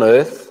lived here on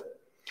earth,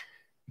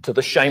 to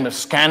the shame of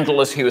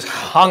scandal as he was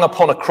hung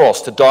upon a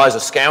cross to die as a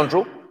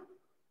scoundrel.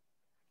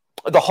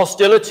 The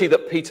hostility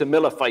that Peter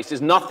Miller faced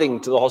is nothing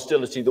to the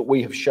hostility that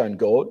we have shown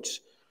God.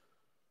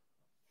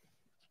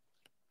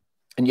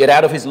 And yet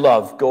out of his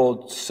love,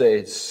 God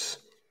says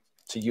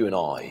to you and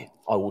I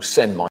will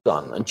send my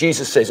Son. And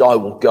Jesus says, I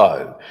will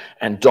go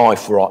and die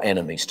for our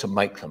enemies to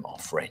make them our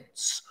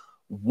friends.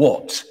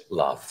 What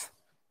love?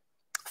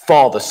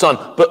 Father,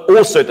 Son, but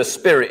also the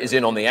Spirit is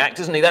in on the act,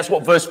 isn't he? That's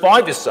what verse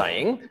 5 is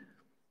saying.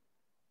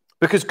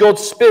 Because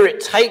God's Spirit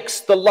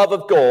takes the love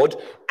of God,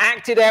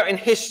 acted out in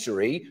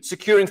history,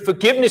 securing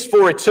forgiveness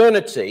for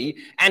eternity,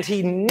 and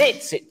he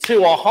knits it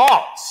to our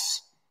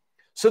hearts.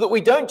 So that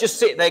we don't just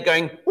sit there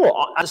going, well,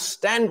 I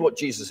understand what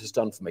Jesus has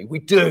done for me. We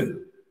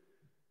do.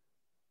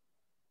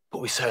 But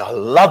we say, I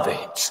love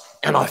it,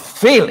 and I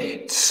feel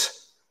it.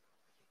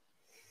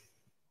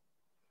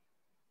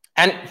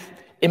 And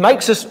it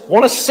makes us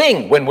want to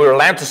sing when we're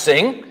allowed to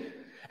sing.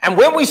 And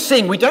when we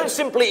sing, we don't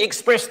simply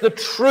express the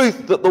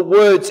truth that the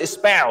words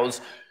espouse.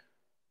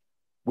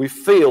 We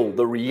feel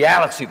the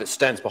reality that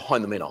stands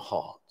behind them in our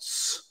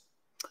hearts.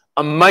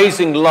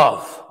 Amazing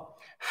love.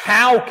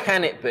 How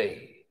can it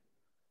be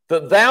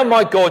that thou,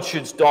 my God,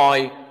 shouldst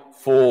die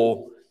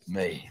for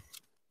me?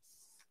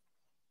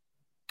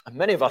 And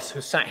many of us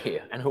who sat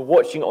here and who are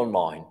watching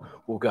online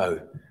will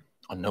go,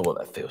 I know what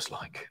that feels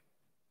like.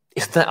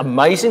 Isn't that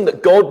amazing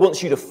that God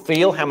wants you to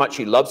feel how much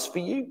he loves for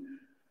you?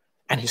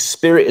 And his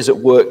Spirit is at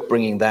work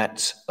bringing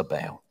that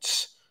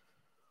about.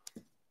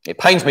 It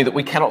pains me that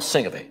we cannot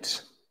sing of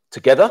it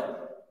together.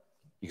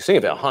 You can sing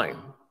of it at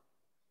home.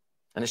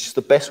 And it's just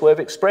the best way of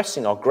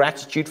expressing our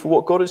gratitude for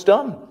what God has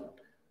done.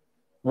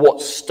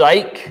 What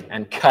steak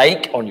and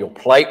cake on your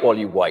plate while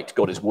you wait.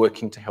 God is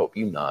working to help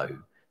you know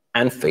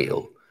and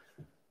feel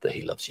that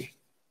he loves you.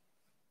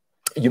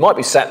 You might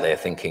be sat there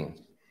thinking,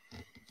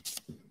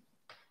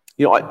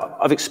 you know,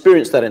 I've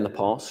experienced that in the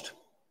past.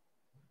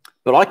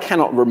 But I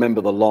cannot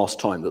remember the last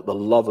time that the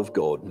love of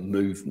God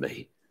moved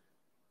me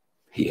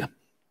here.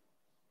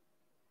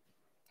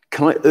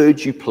 Can I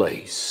urge you,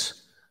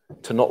 please,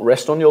 to not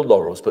rest on your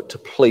laurels, but to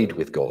plead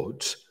with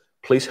God.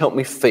 Please help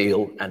me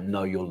feel and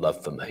know your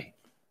love for me.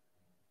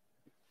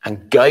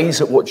 And gaze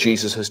at what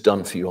Jesus has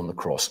done for you on the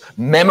cross.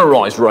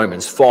 Memorize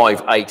Romans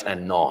 5, 8,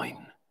 and 9.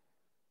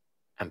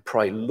 And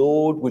pray,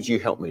 Lord, would you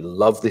help me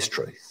love this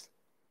truth?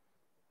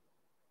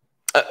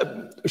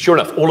 Sure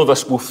enough, all of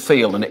us will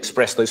feel and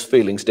express those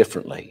feelings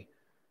differently.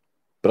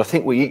 But I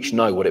think we each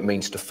know what it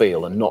means to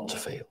feel and not to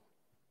feel.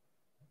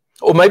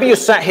 Or maybe you're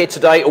sat here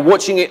today or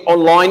watching it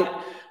online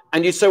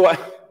and you say, well,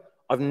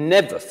 I've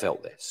never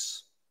felt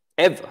this,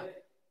 ever.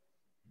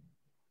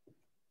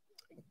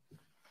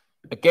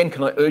 Again,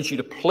 can I urge you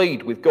to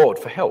plead with God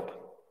for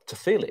help, to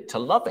feel it, to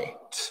love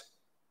it?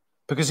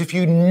 Because if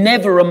you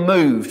never are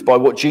moved by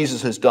what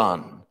Jesus has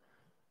done,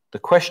 the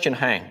question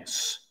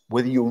hangs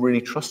whether you're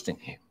really trusting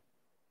him.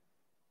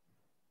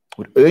 I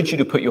would urge you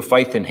to put your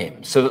faith in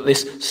him so that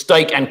this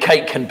steak and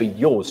cake can be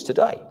yours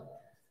today.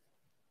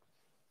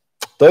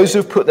 Those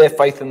who've put their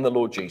faith in the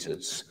Lord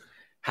Jesus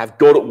have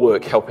God at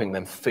work helping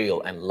them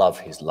feel and love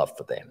his love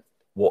for them.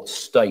 What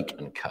steak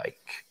and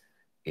cake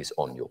is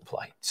on your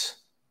plate?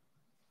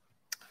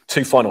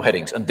 2 final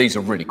headings, and these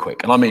are really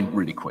quick, and I mean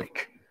really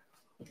quick.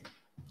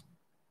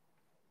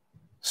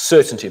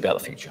 Certainty about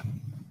the future.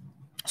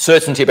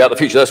 Certainty about the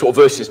future. That's what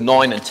verses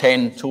 9 and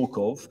 10 talk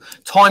of.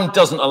 Time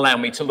doesn't allow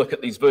me to look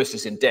at these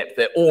verses in depth.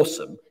 They're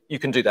awesome. You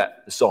can do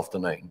that this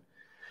afternoon.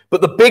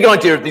 But the big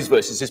idea of these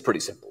verses is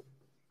pretty simple.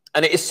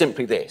 And it is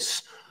simply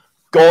this.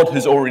 God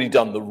has already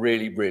done the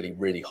really, really,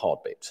 really hard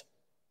bit.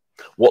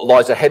 What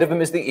lies ahead of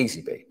him is the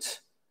easy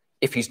bit.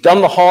 If he's done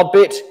the hard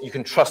bit, you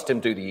can trust him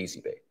do the easy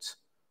bit.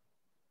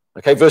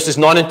 Okay, verses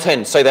 9 and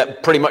 10 say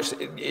that pretty much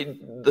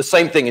the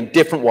same thing in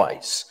different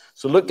ways.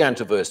 So look down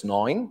to verse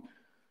 9.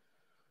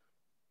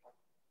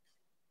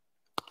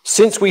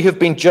 Since we have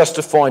been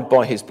justified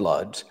by his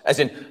blood, as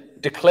in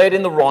declared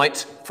in the right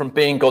from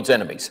being God's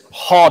enemies,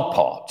 hard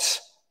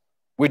part.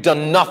 We've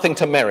done nothing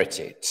to merit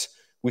it.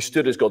 We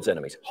stood as God's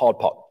enemies, hard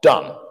part,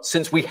 done.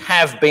 Since we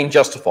have been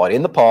justified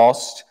in the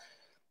past,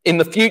 in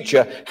the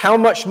future, how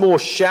much more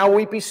shall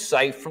we be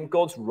saved from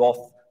God's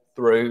wrath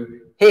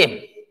through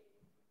him?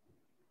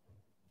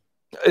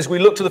 As we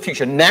look to the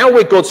future, now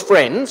we're God's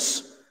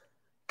friends.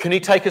 Can he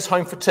take us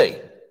home for tea?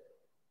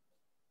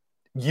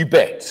 You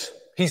bet.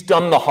 He's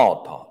done the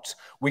hard part.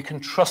 We can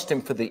trust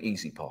him for the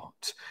easy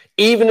part.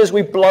 Even as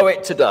we blow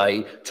it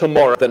today,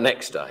 tomorrow, the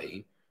next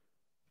day,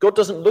 God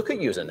doesn't look at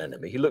you as an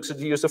enemy. He looks at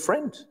you as a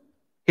friend.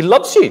 He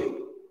loves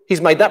you.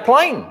 He's made that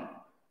plain.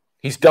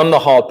 He's done the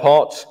hard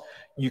part.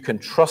 You can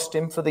trust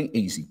him for the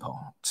easy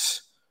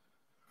part.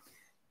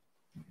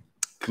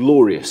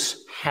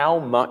 Glorious. How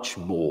much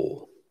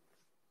more?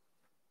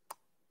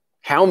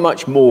 How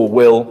much more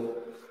will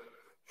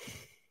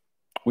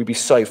we be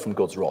saved from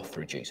God's wrath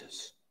through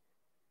Jesus?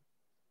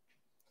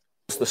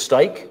 It's the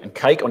steak and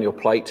cake on your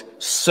plate,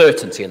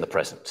 certainty in the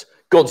present.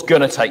 God's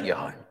going to take you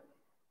home.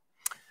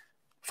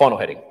 Final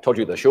heading, told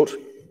you they're short,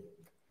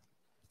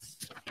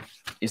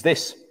 is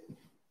this.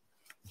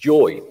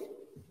 Joy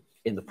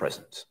in the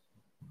present.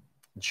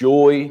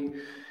 Joy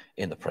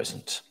in the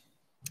present.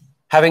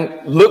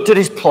 Having looked at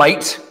his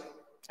plate,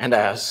 and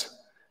as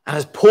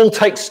Paul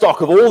takes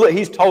stock of all that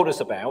he's told us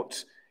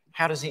about,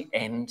 how does he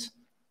end?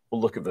 We'll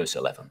look at verse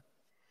 11.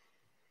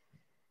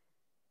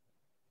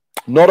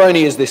 Not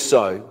only is this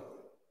so,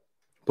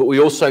 but we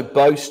also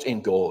boast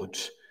in God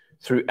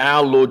through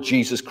our Lord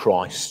Jesus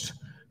Christ,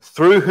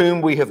 through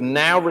whom we have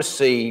now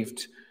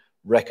received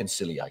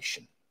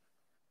reconciliation.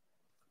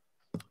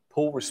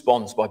 Paul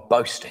responds by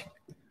boasting,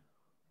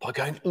 by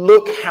going,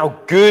 look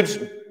how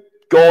good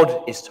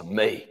God is to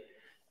me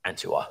and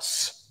to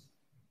us.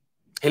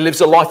 He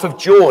lives a life of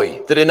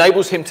joy that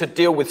enables him to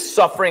deal with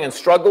suffering and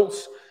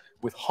struggles,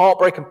 with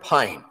heartbreak and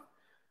pain,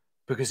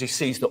 because he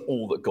sees that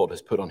all that God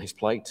has put on his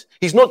plate.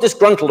 He's not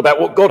disgruntled about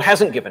what God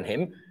hasn't given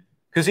him,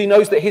 because he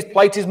knows that his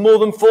plate is more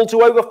than full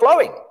to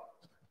overflowing.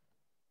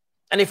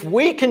 And if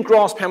we can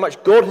grasp how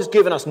much God has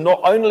given us, not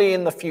only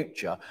in the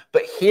future,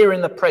 but here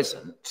in the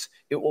present,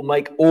 it will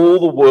make all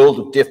the world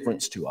of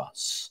difference to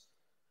us.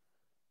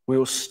 We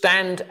will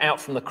stand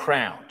out from the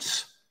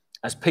crowds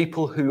as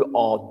people who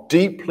are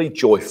deeply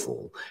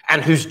joyful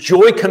and whose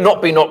joy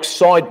cannot be knocked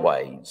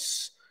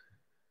sideways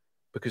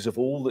because of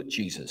all that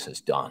Jesus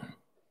has done.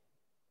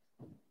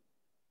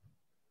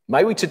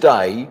 May we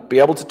today be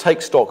able to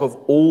take stock of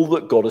all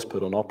that God has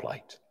put on our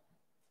plate.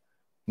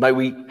 May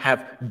we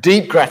have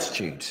deep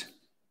gratitude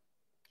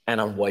and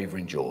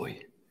unwavering joy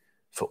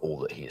for all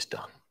that he has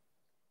done.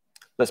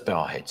 Let's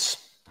bow our heads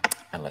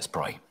and let's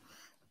pray.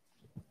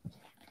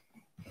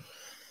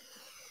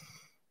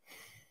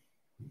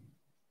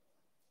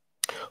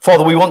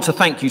 Father, we want to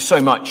thank you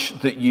so much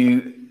that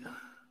you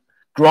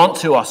grant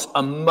to us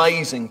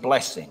amazing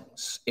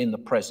blessings in the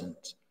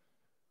present.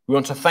 We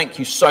want to thank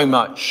you so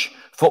much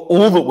for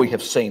all that we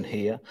have seen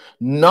here,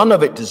 none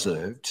of it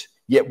deserved,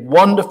 yet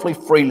wonderfully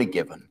freely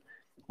given.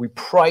 We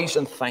praise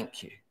and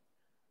thank you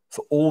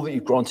for all that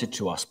you've granted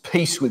to us,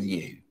 peace with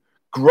you,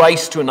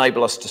 grace to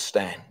enable us to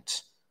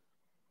stand,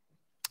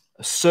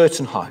 a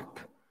certain hope,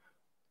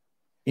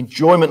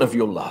 enjoyment of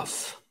your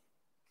love,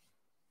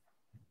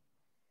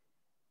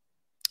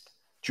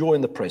 joy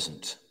in the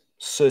present,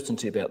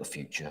 certainty about the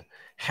future,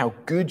 how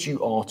good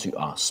you are to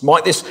us.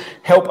 Might this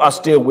help us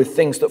deal with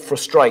things that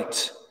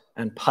frustrate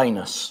and pain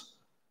us?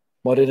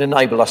 Might it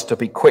enable us to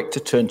be quick to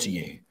turn to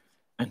you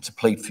and to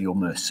plead for your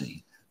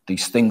mercy?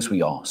 These things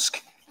we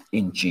ask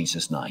in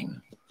Jesus'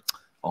 name.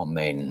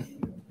 Amen.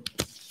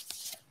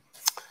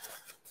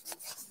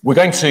 We're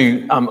going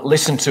to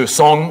listen to a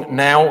song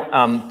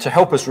now to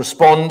help us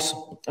respond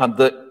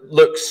that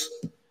looks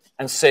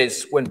and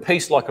says, when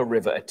peace like a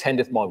river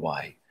attendeth my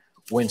way,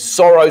 when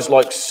sorrows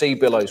like sea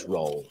billows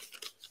roll.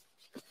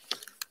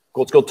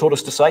 God's God taught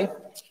us to say,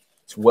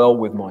 it's well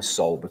with my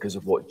soul because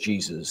of what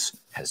Jesus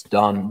has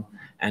done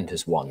and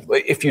has won.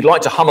 If you'd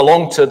like to hum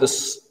along to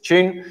this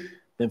tune,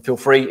 then feel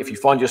free. If you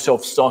find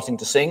yourself starting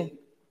to sing,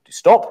 do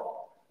stop.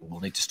 We'll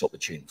need to stop the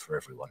tune for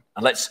everyone.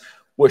 And let's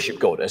worship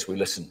God as we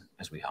listen,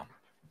 as we hum.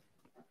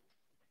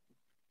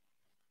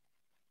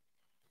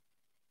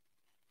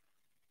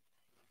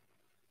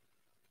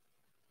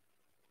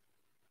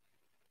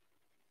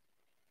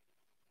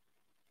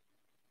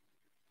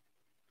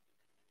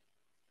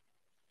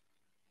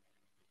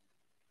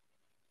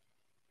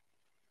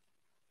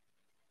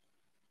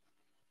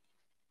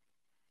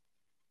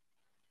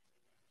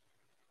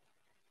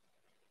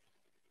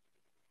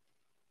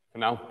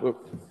 Now,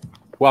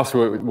 whilst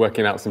we're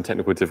working out some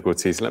technical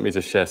difficulties, let me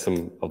just share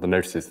some of the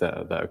notices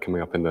that are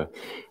coming up in the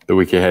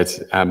week ahead.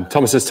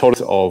 Thomas has told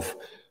us of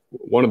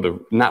one of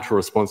the natural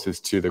responses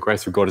to the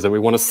grace of God is that we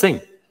want to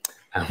sing.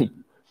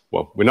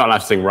 Well, we're not allowed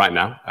to sing right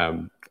now.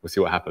 We'll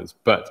see what happens.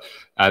 But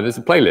there's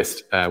a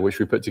playlist which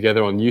we put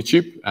together on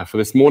YouTube for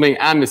this morning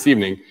and this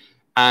evening.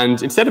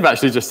 And instead of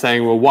actually just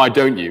saying, well, why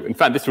don't you? In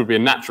fact, this would be a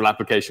natural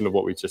application of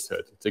what we just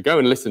heard. To go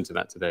and listen to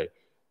that today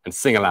and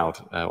sing aloud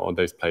on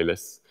those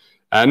playlists.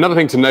 Another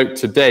thing to note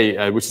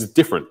today, which is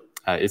different,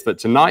 is that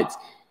tonight,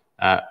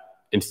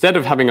 instead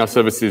of having our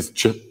services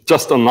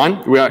just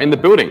online, we are in the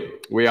building.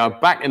 We are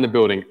back in the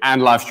building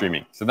and live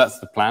streaming. So that's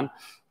the plan.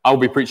 I'll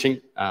be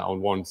preaching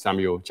on 1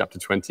 Samuel chapter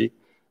 20,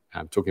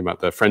 talking about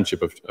the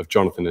friendship of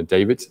Jonathan and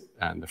David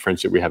and the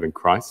friendship we have in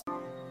Christ.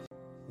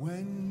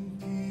 When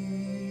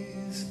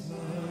peace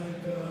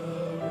like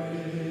a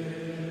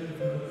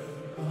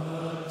river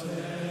attendeth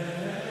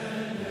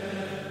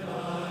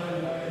my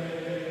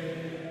way,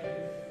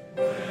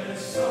 when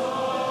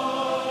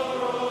sorrows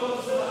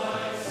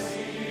like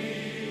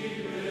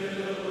sea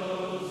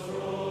billows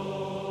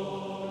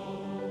roll,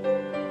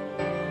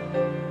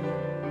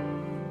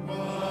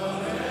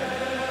 whatever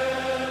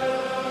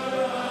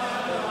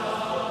I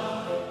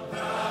done,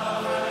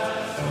 thou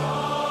hast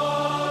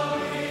taught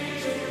me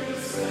to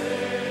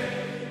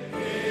say.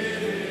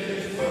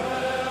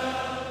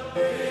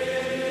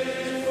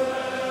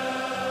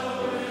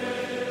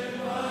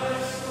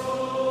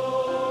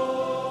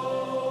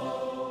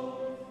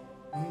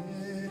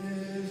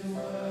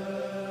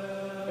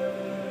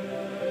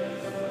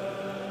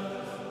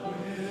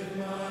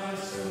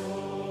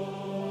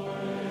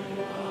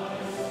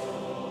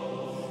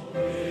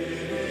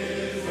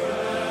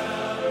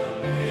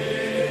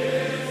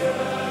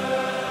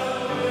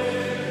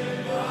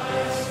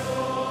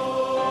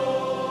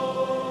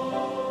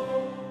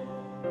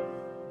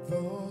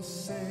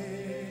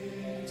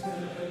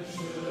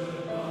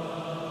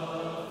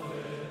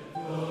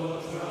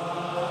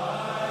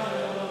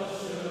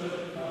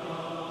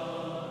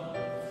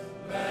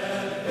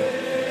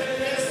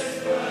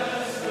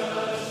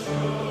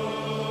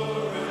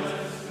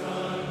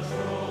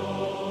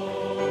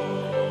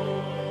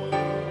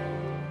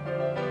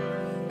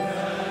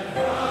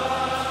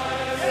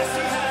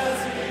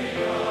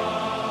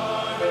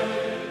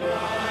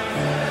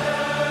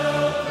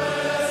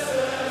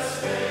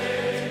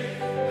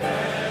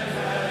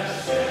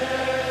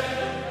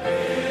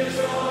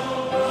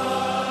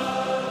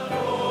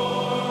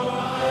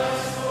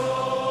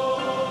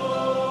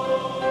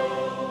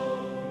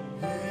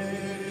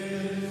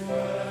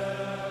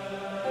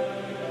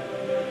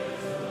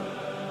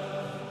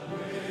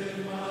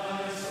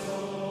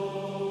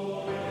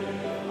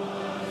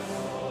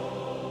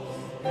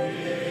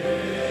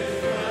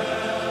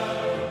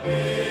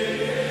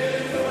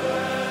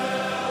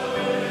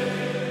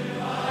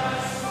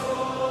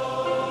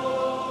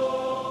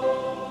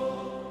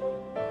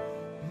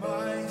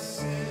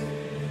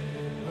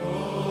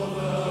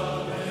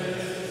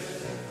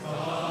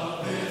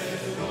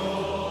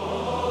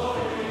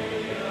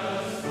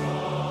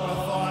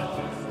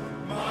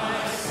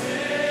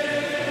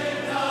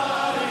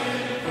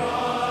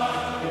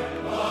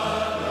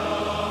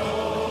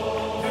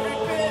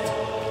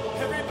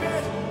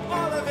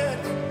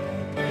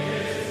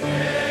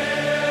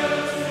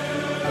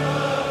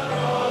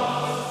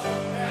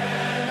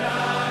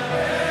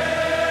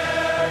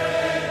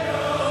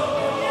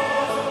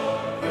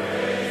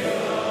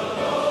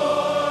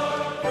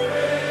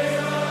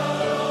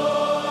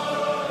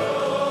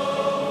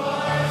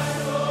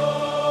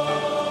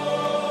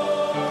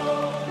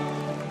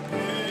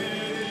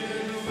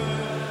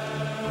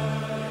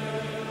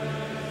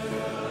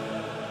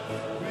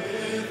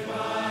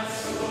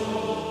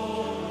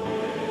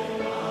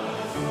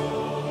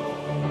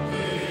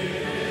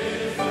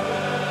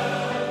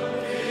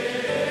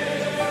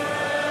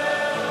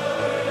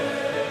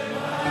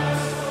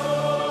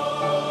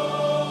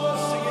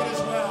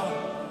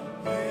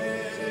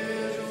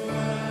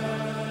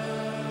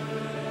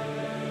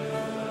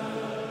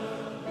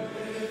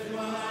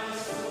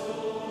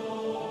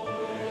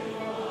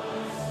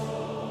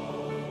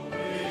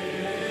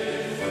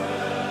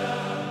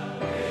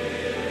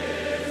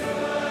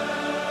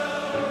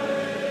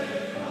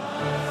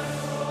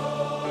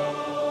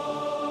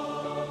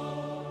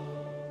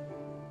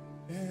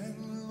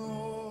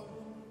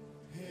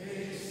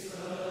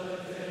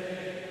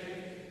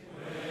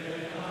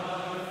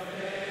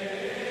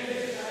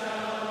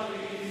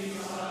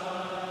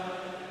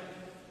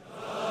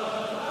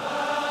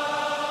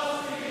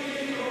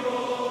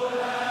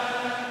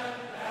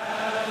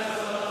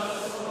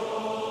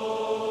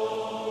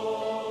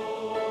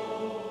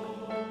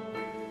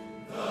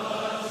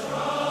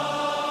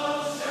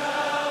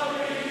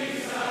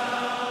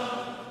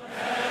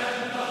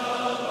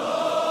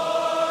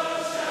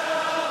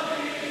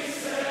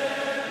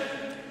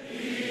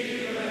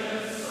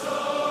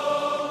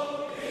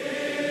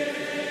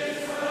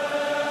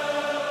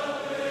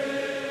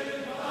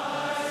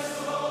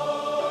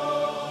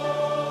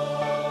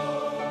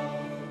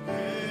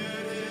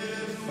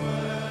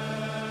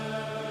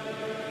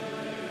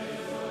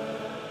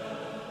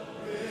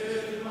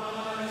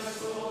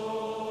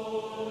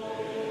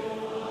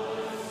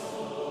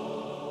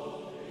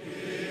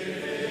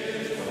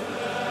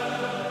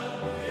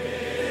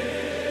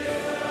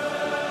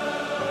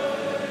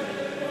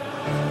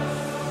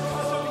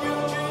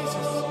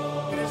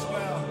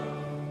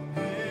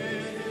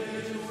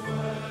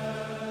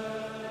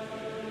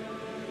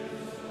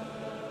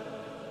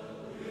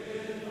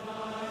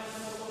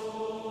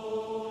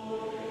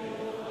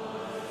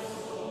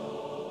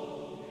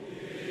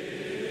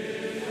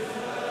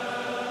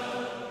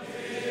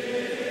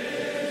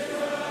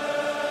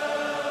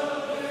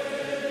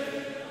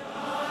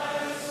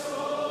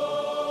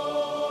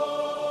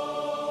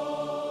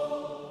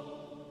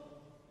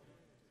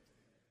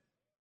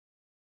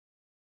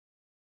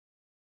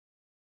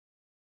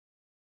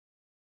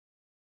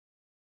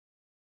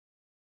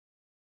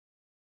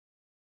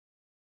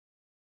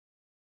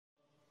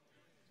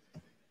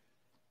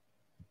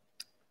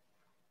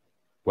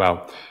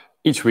 Well,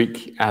 each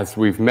week as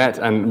we've met,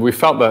 and we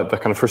felt the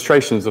kind of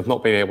frustrations of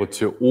not being able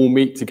to all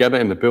meet together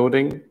in the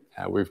building.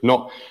 We've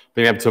not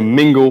been able to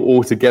mingle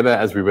all together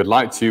as we would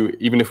like to,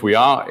 even if we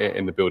are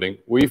in the building.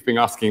 We've been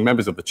asking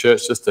members of the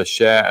church just to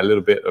share a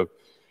little bit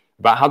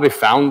about how they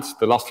found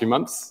the last few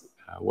months,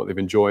 what they've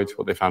enjoyed,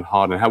 what they found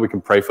hard, and how we can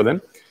pray for them.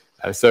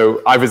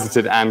 So I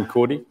visited Anne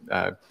Cordy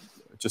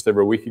just over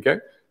a week ago.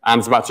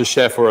 Anne's about to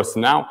share for us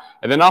now.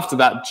 And then after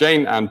that,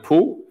 Jane and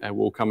Paul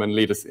will come and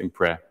lead us in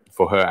prayer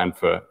for her and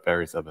for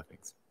various other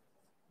things.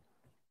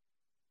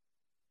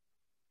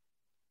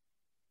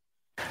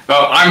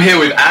 Well, I'm here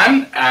with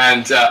Anne,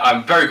 and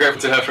I'm very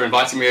grateful to her for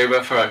inviting me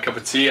over for a cup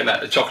of tea and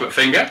a chocolate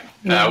finger.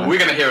 We're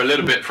going to hear a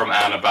little bit from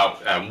Anne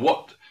about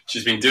what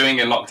she's been doing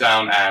in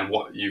lockdown and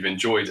what you've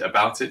enjoyed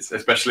about it,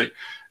 especially.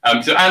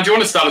 So, Anne, do you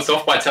want to start us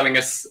off by telling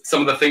us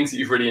some of the things that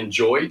you've really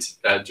enjoyed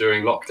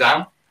during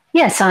lockdown?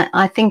 Yes,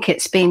 I think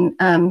it's been,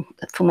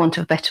 for want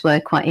of a better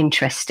word, quite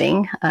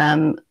interesting.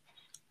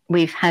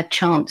 We've had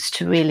chance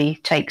to really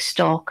take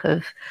stock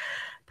of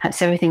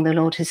perhaps everything the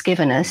Lord has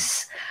given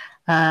us,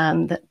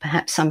 that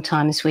perhaps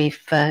sometimes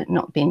we've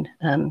not been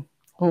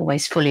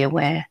always fully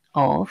aware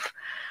of.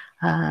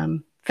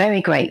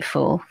 Very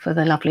grateful for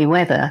the lovely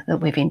weather that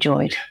we've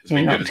enjoyed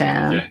in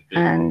lockdown,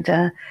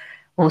 and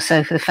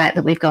also for the fact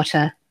that we've got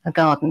a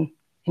garden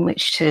in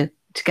which to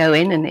go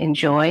in and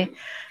enjoy.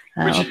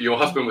 Which your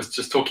husband was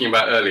just talking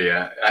about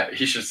earlier.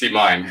 He should see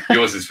mine.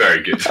 Yours is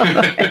very good.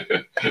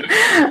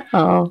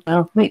 Oh,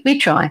 well, we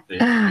try.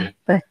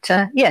 But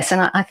yes,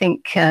 and I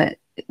think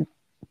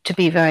to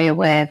be very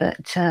aware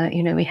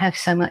that, we have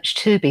so much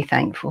to be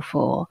thankful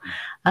for.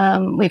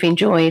 We've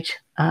enjoyed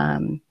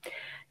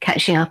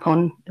catching up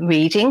on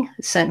reading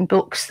certain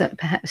books that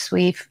perhaps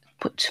we've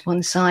put to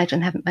one side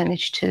and haven't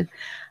managed to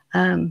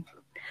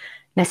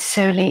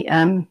necessarily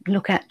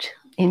look at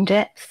in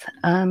depth.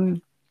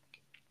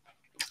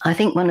 I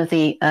think one of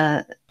the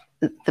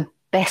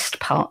best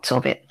parts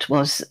of it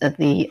was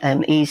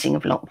the easing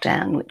of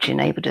lockdown, which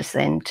enabled us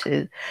then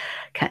to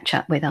catch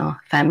up with our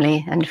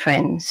family and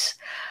friends.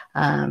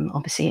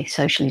 Obviously,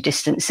 socially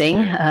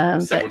distancing.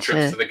 Several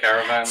trips to the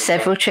caravan.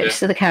 Several trips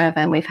to the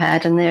caravan we've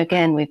had, and there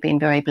again, we've been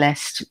very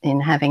blessed in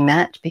having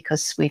that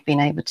because we've been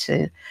able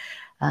to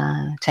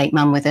take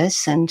Mum with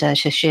us and to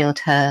shield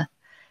her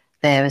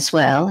there as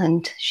well,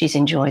 and she's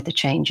enjoyed the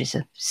changes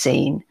of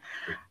scene.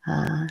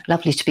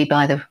 Lovely to be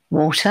by the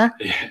water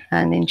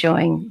and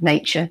enjoying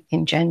nature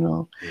in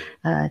general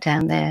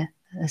down there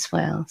as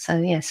well. So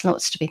yes,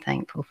 lots to be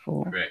thankful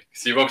for. Great.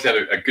 So you've obviously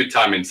had a good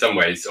time in some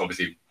ways,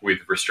 obviously with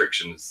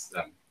restrictions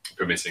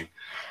permitting.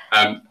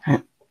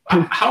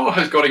 How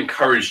has God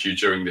encouraged you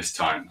during this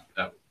time?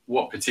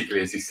 What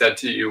particularly has he said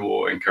to you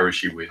or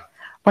encouraged you with?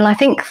 Well, I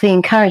think the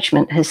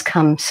encouragement has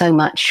come so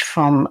much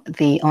from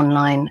the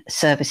online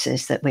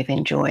services that we've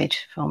enjoyed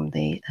from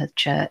the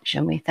church,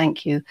 and we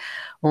thank you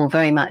all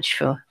very much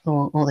for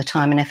all the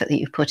time and effort that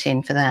you've put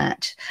in for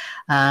that.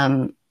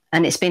 And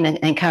it's been an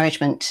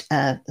encouragement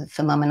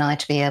for Mum and I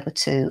to be able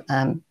to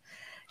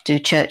do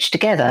church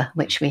together,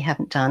 which we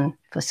haven't done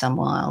for some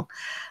while.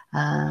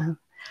 I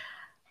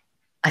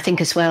think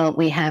as well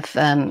we have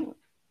the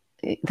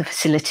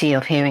facility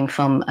of hearing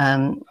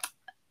from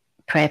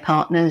prayer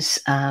partners.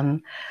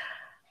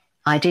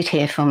 I did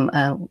hear from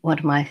one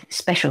of my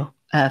special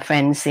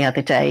friends the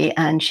other day,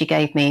 and she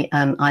gave me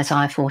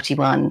Isaiah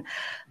 41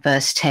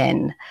 verse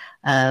 10,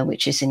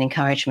 which is an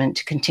encouragement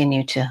to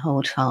continue to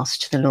hold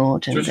fast to the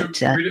Lord. And read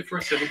it for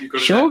us? Have you got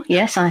sure, it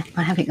yes, I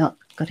haven't got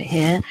it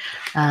here.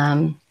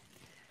 And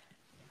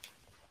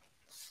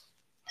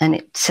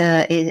it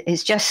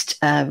is just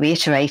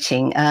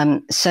reiterating,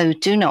 so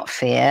do not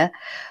fear,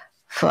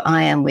 for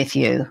I am with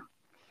you.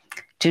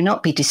 Do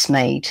not be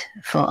dismayed,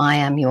 for I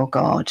am your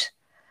God.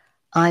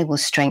 I will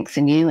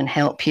strengthen you and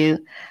help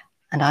you,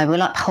 and I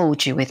will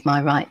uphold you with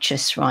my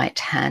righteous right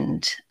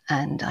hand.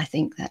 And I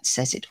think that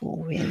says it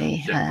all,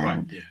 really.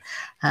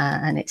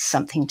 And it's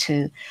something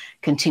to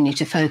continue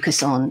to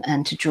focus on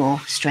and to draw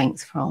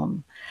strength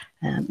from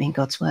in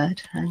God's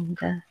word. And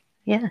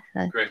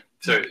great.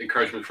 So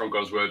encouragement from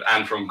God's word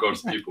and from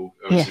God's people,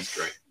 which is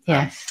great.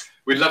 Yes.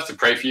 We'd love to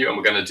pray for you, and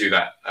we're going to do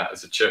that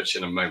as a church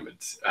in a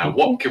moment.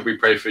 What could we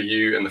pray for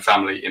you and the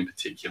family in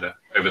particular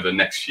over the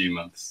next few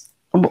months?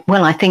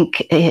 Well, I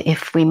think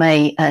if we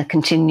may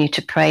continue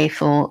to pray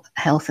for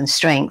health and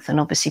strength and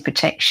obviously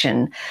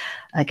protection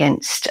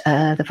against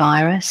the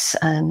virus,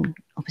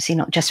 obviously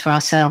not just for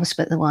ourselves,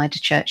 but the wider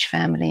church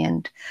family.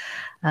 And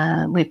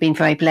we've been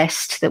very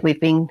blessed that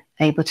we've been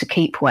able to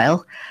keep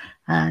well,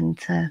 and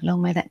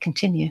long may that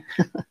continue.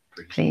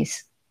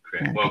 Please.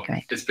 Great. Well,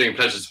 it's been a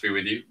pleasure to be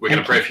with you. We're going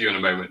to pray for you in a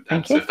moment.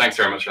 Thank so you. Thanks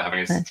very much for having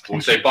us. We'll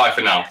say bye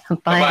for now.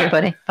 Bye,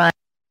 everybody. Bye.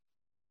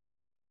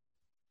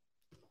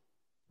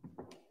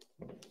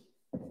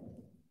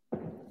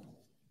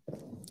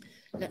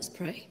 Let's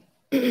pray.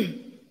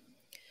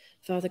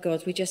 Father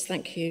God, we just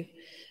thank you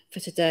for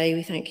today.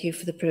 We thank you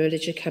for the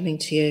privilege of coming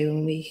to you,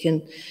 and we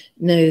can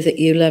know that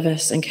you love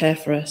us and care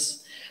for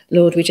us.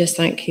 Lord, we just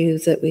thank you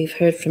that we've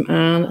heard from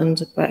Anne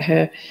and about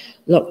her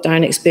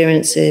lockdown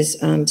experiences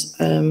and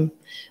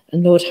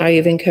And Lord, how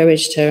you've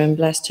encouraged her and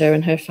blessed her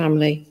and her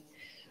family.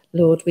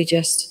 Lord, we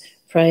just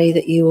pray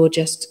that you will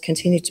just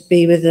continue to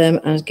be with them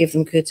and give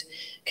them good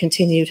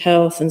continued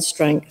health and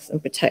strength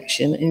and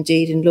protection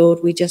indeed. And Lord,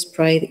 we just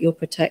pray that you'll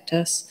protect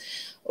us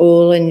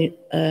all in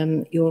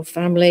your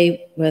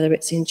family, whether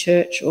it's in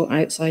church or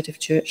outside of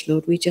church.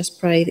 Lord, we just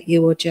pray that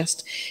you will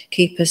just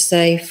keep us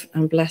safe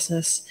and bless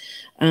us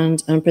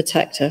and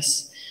protect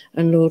us.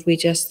 And Lord, we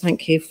just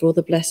thank you for all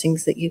the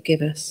blessings that you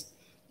give us.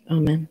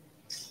 Amen.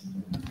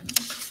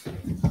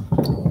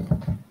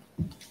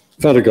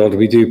 Father God,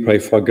 we do pray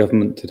for our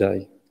government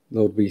today.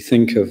 Lord, we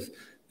think of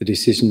the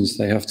decisions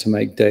they have to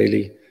make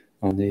daily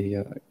on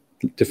the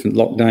different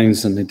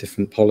lockdowns and the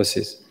different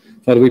policies.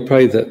 Father, we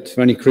pray that for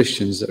any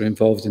Christians that are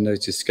involved in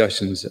those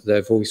discussions, that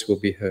their voice will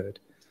be heard.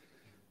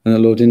 And that,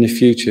 Lord, in the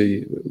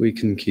future, we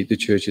can keep the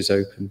churches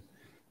open.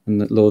 And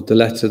that, Lord, the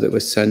letter that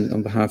was sent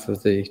on behalf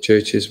of the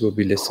churches will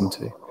be listened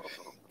to.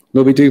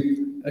 Lord, we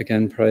do,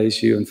 again,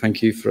 praise you and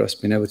thank you for us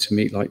being able to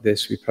meet like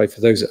this. We pray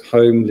for those at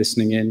home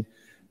listening in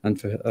and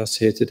for us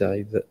here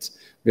today, that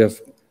we have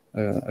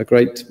a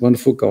great,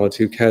 wonderful God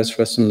who cares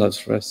for us and loves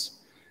for us.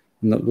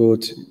 And that,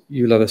 Lord,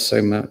 you love us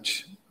so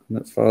much. And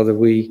that, Father,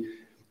 we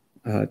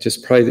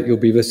just pray that you'll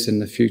be with us in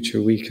the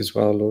future week as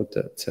well, Lord,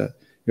 that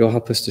you'll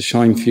help us to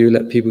shine for you,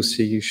 let people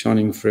see you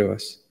shining through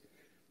us.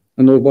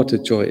 And Lord, what a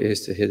joy it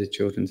is to hear the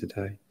children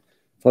today.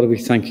 Father, we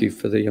thank you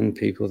for the young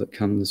people that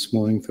come this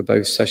morning for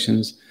both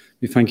sessions.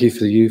 We thank you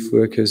for the youth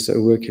workers that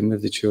are working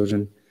with the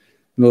children.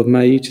 Lord,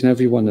 may each and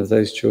every one of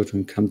those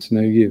children come to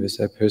know you as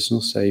their personal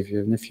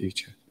Saviour in the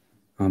future.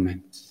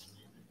 Amen.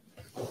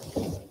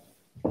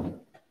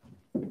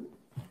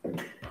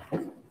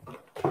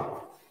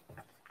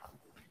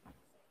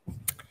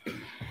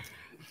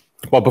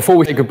 Well, before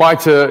we say goodbye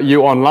to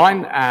you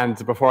online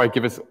and before I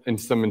give us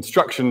some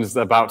instructions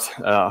about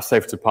our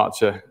safe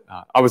departure,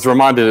 I was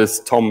reminded as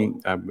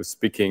Tom was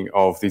speaking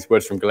of these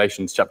words from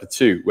Galatians chapter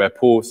 2, where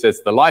Paul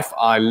says, "The life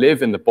I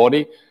live in the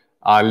body,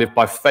 I live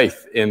by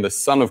faith in the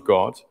Son of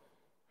God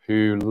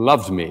who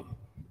loved me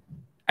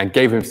and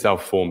gave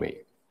himself for me."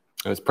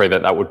 Let's pray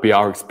that that would be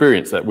our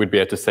experience, that we'd be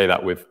able to say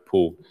that with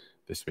Paul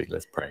this week.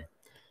 Let's pray.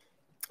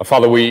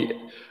 Father, we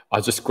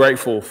are just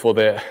grateful for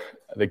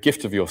the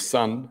gift of your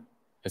Son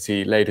as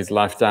he laid his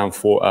life down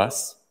for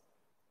us.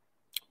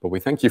 But we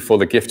thank you for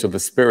the gift of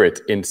the Spirit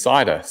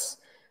inside us,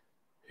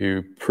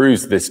 who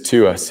proves this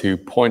to us, who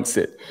points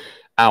it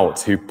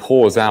out, who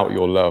pours out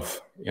your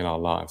love in our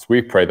lives.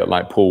 We pray that,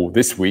 like Paul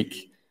this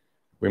week,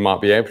 we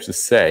might be able to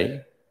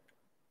say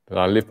that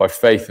I live by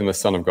faith in the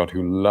Son of God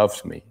who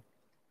loved me.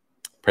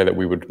 Pray that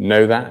we would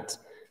know that,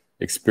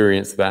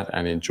 experience that,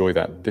 and enjoy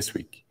that this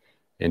week.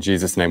 In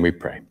Jesus' name we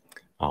pray.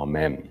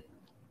 Amen.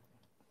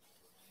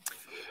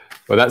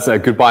 Well, that's a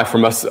goodbye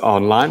from us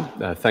online.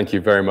 Thank you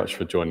very much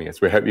for joining us.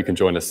 We hope you can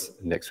join us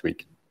next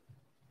week.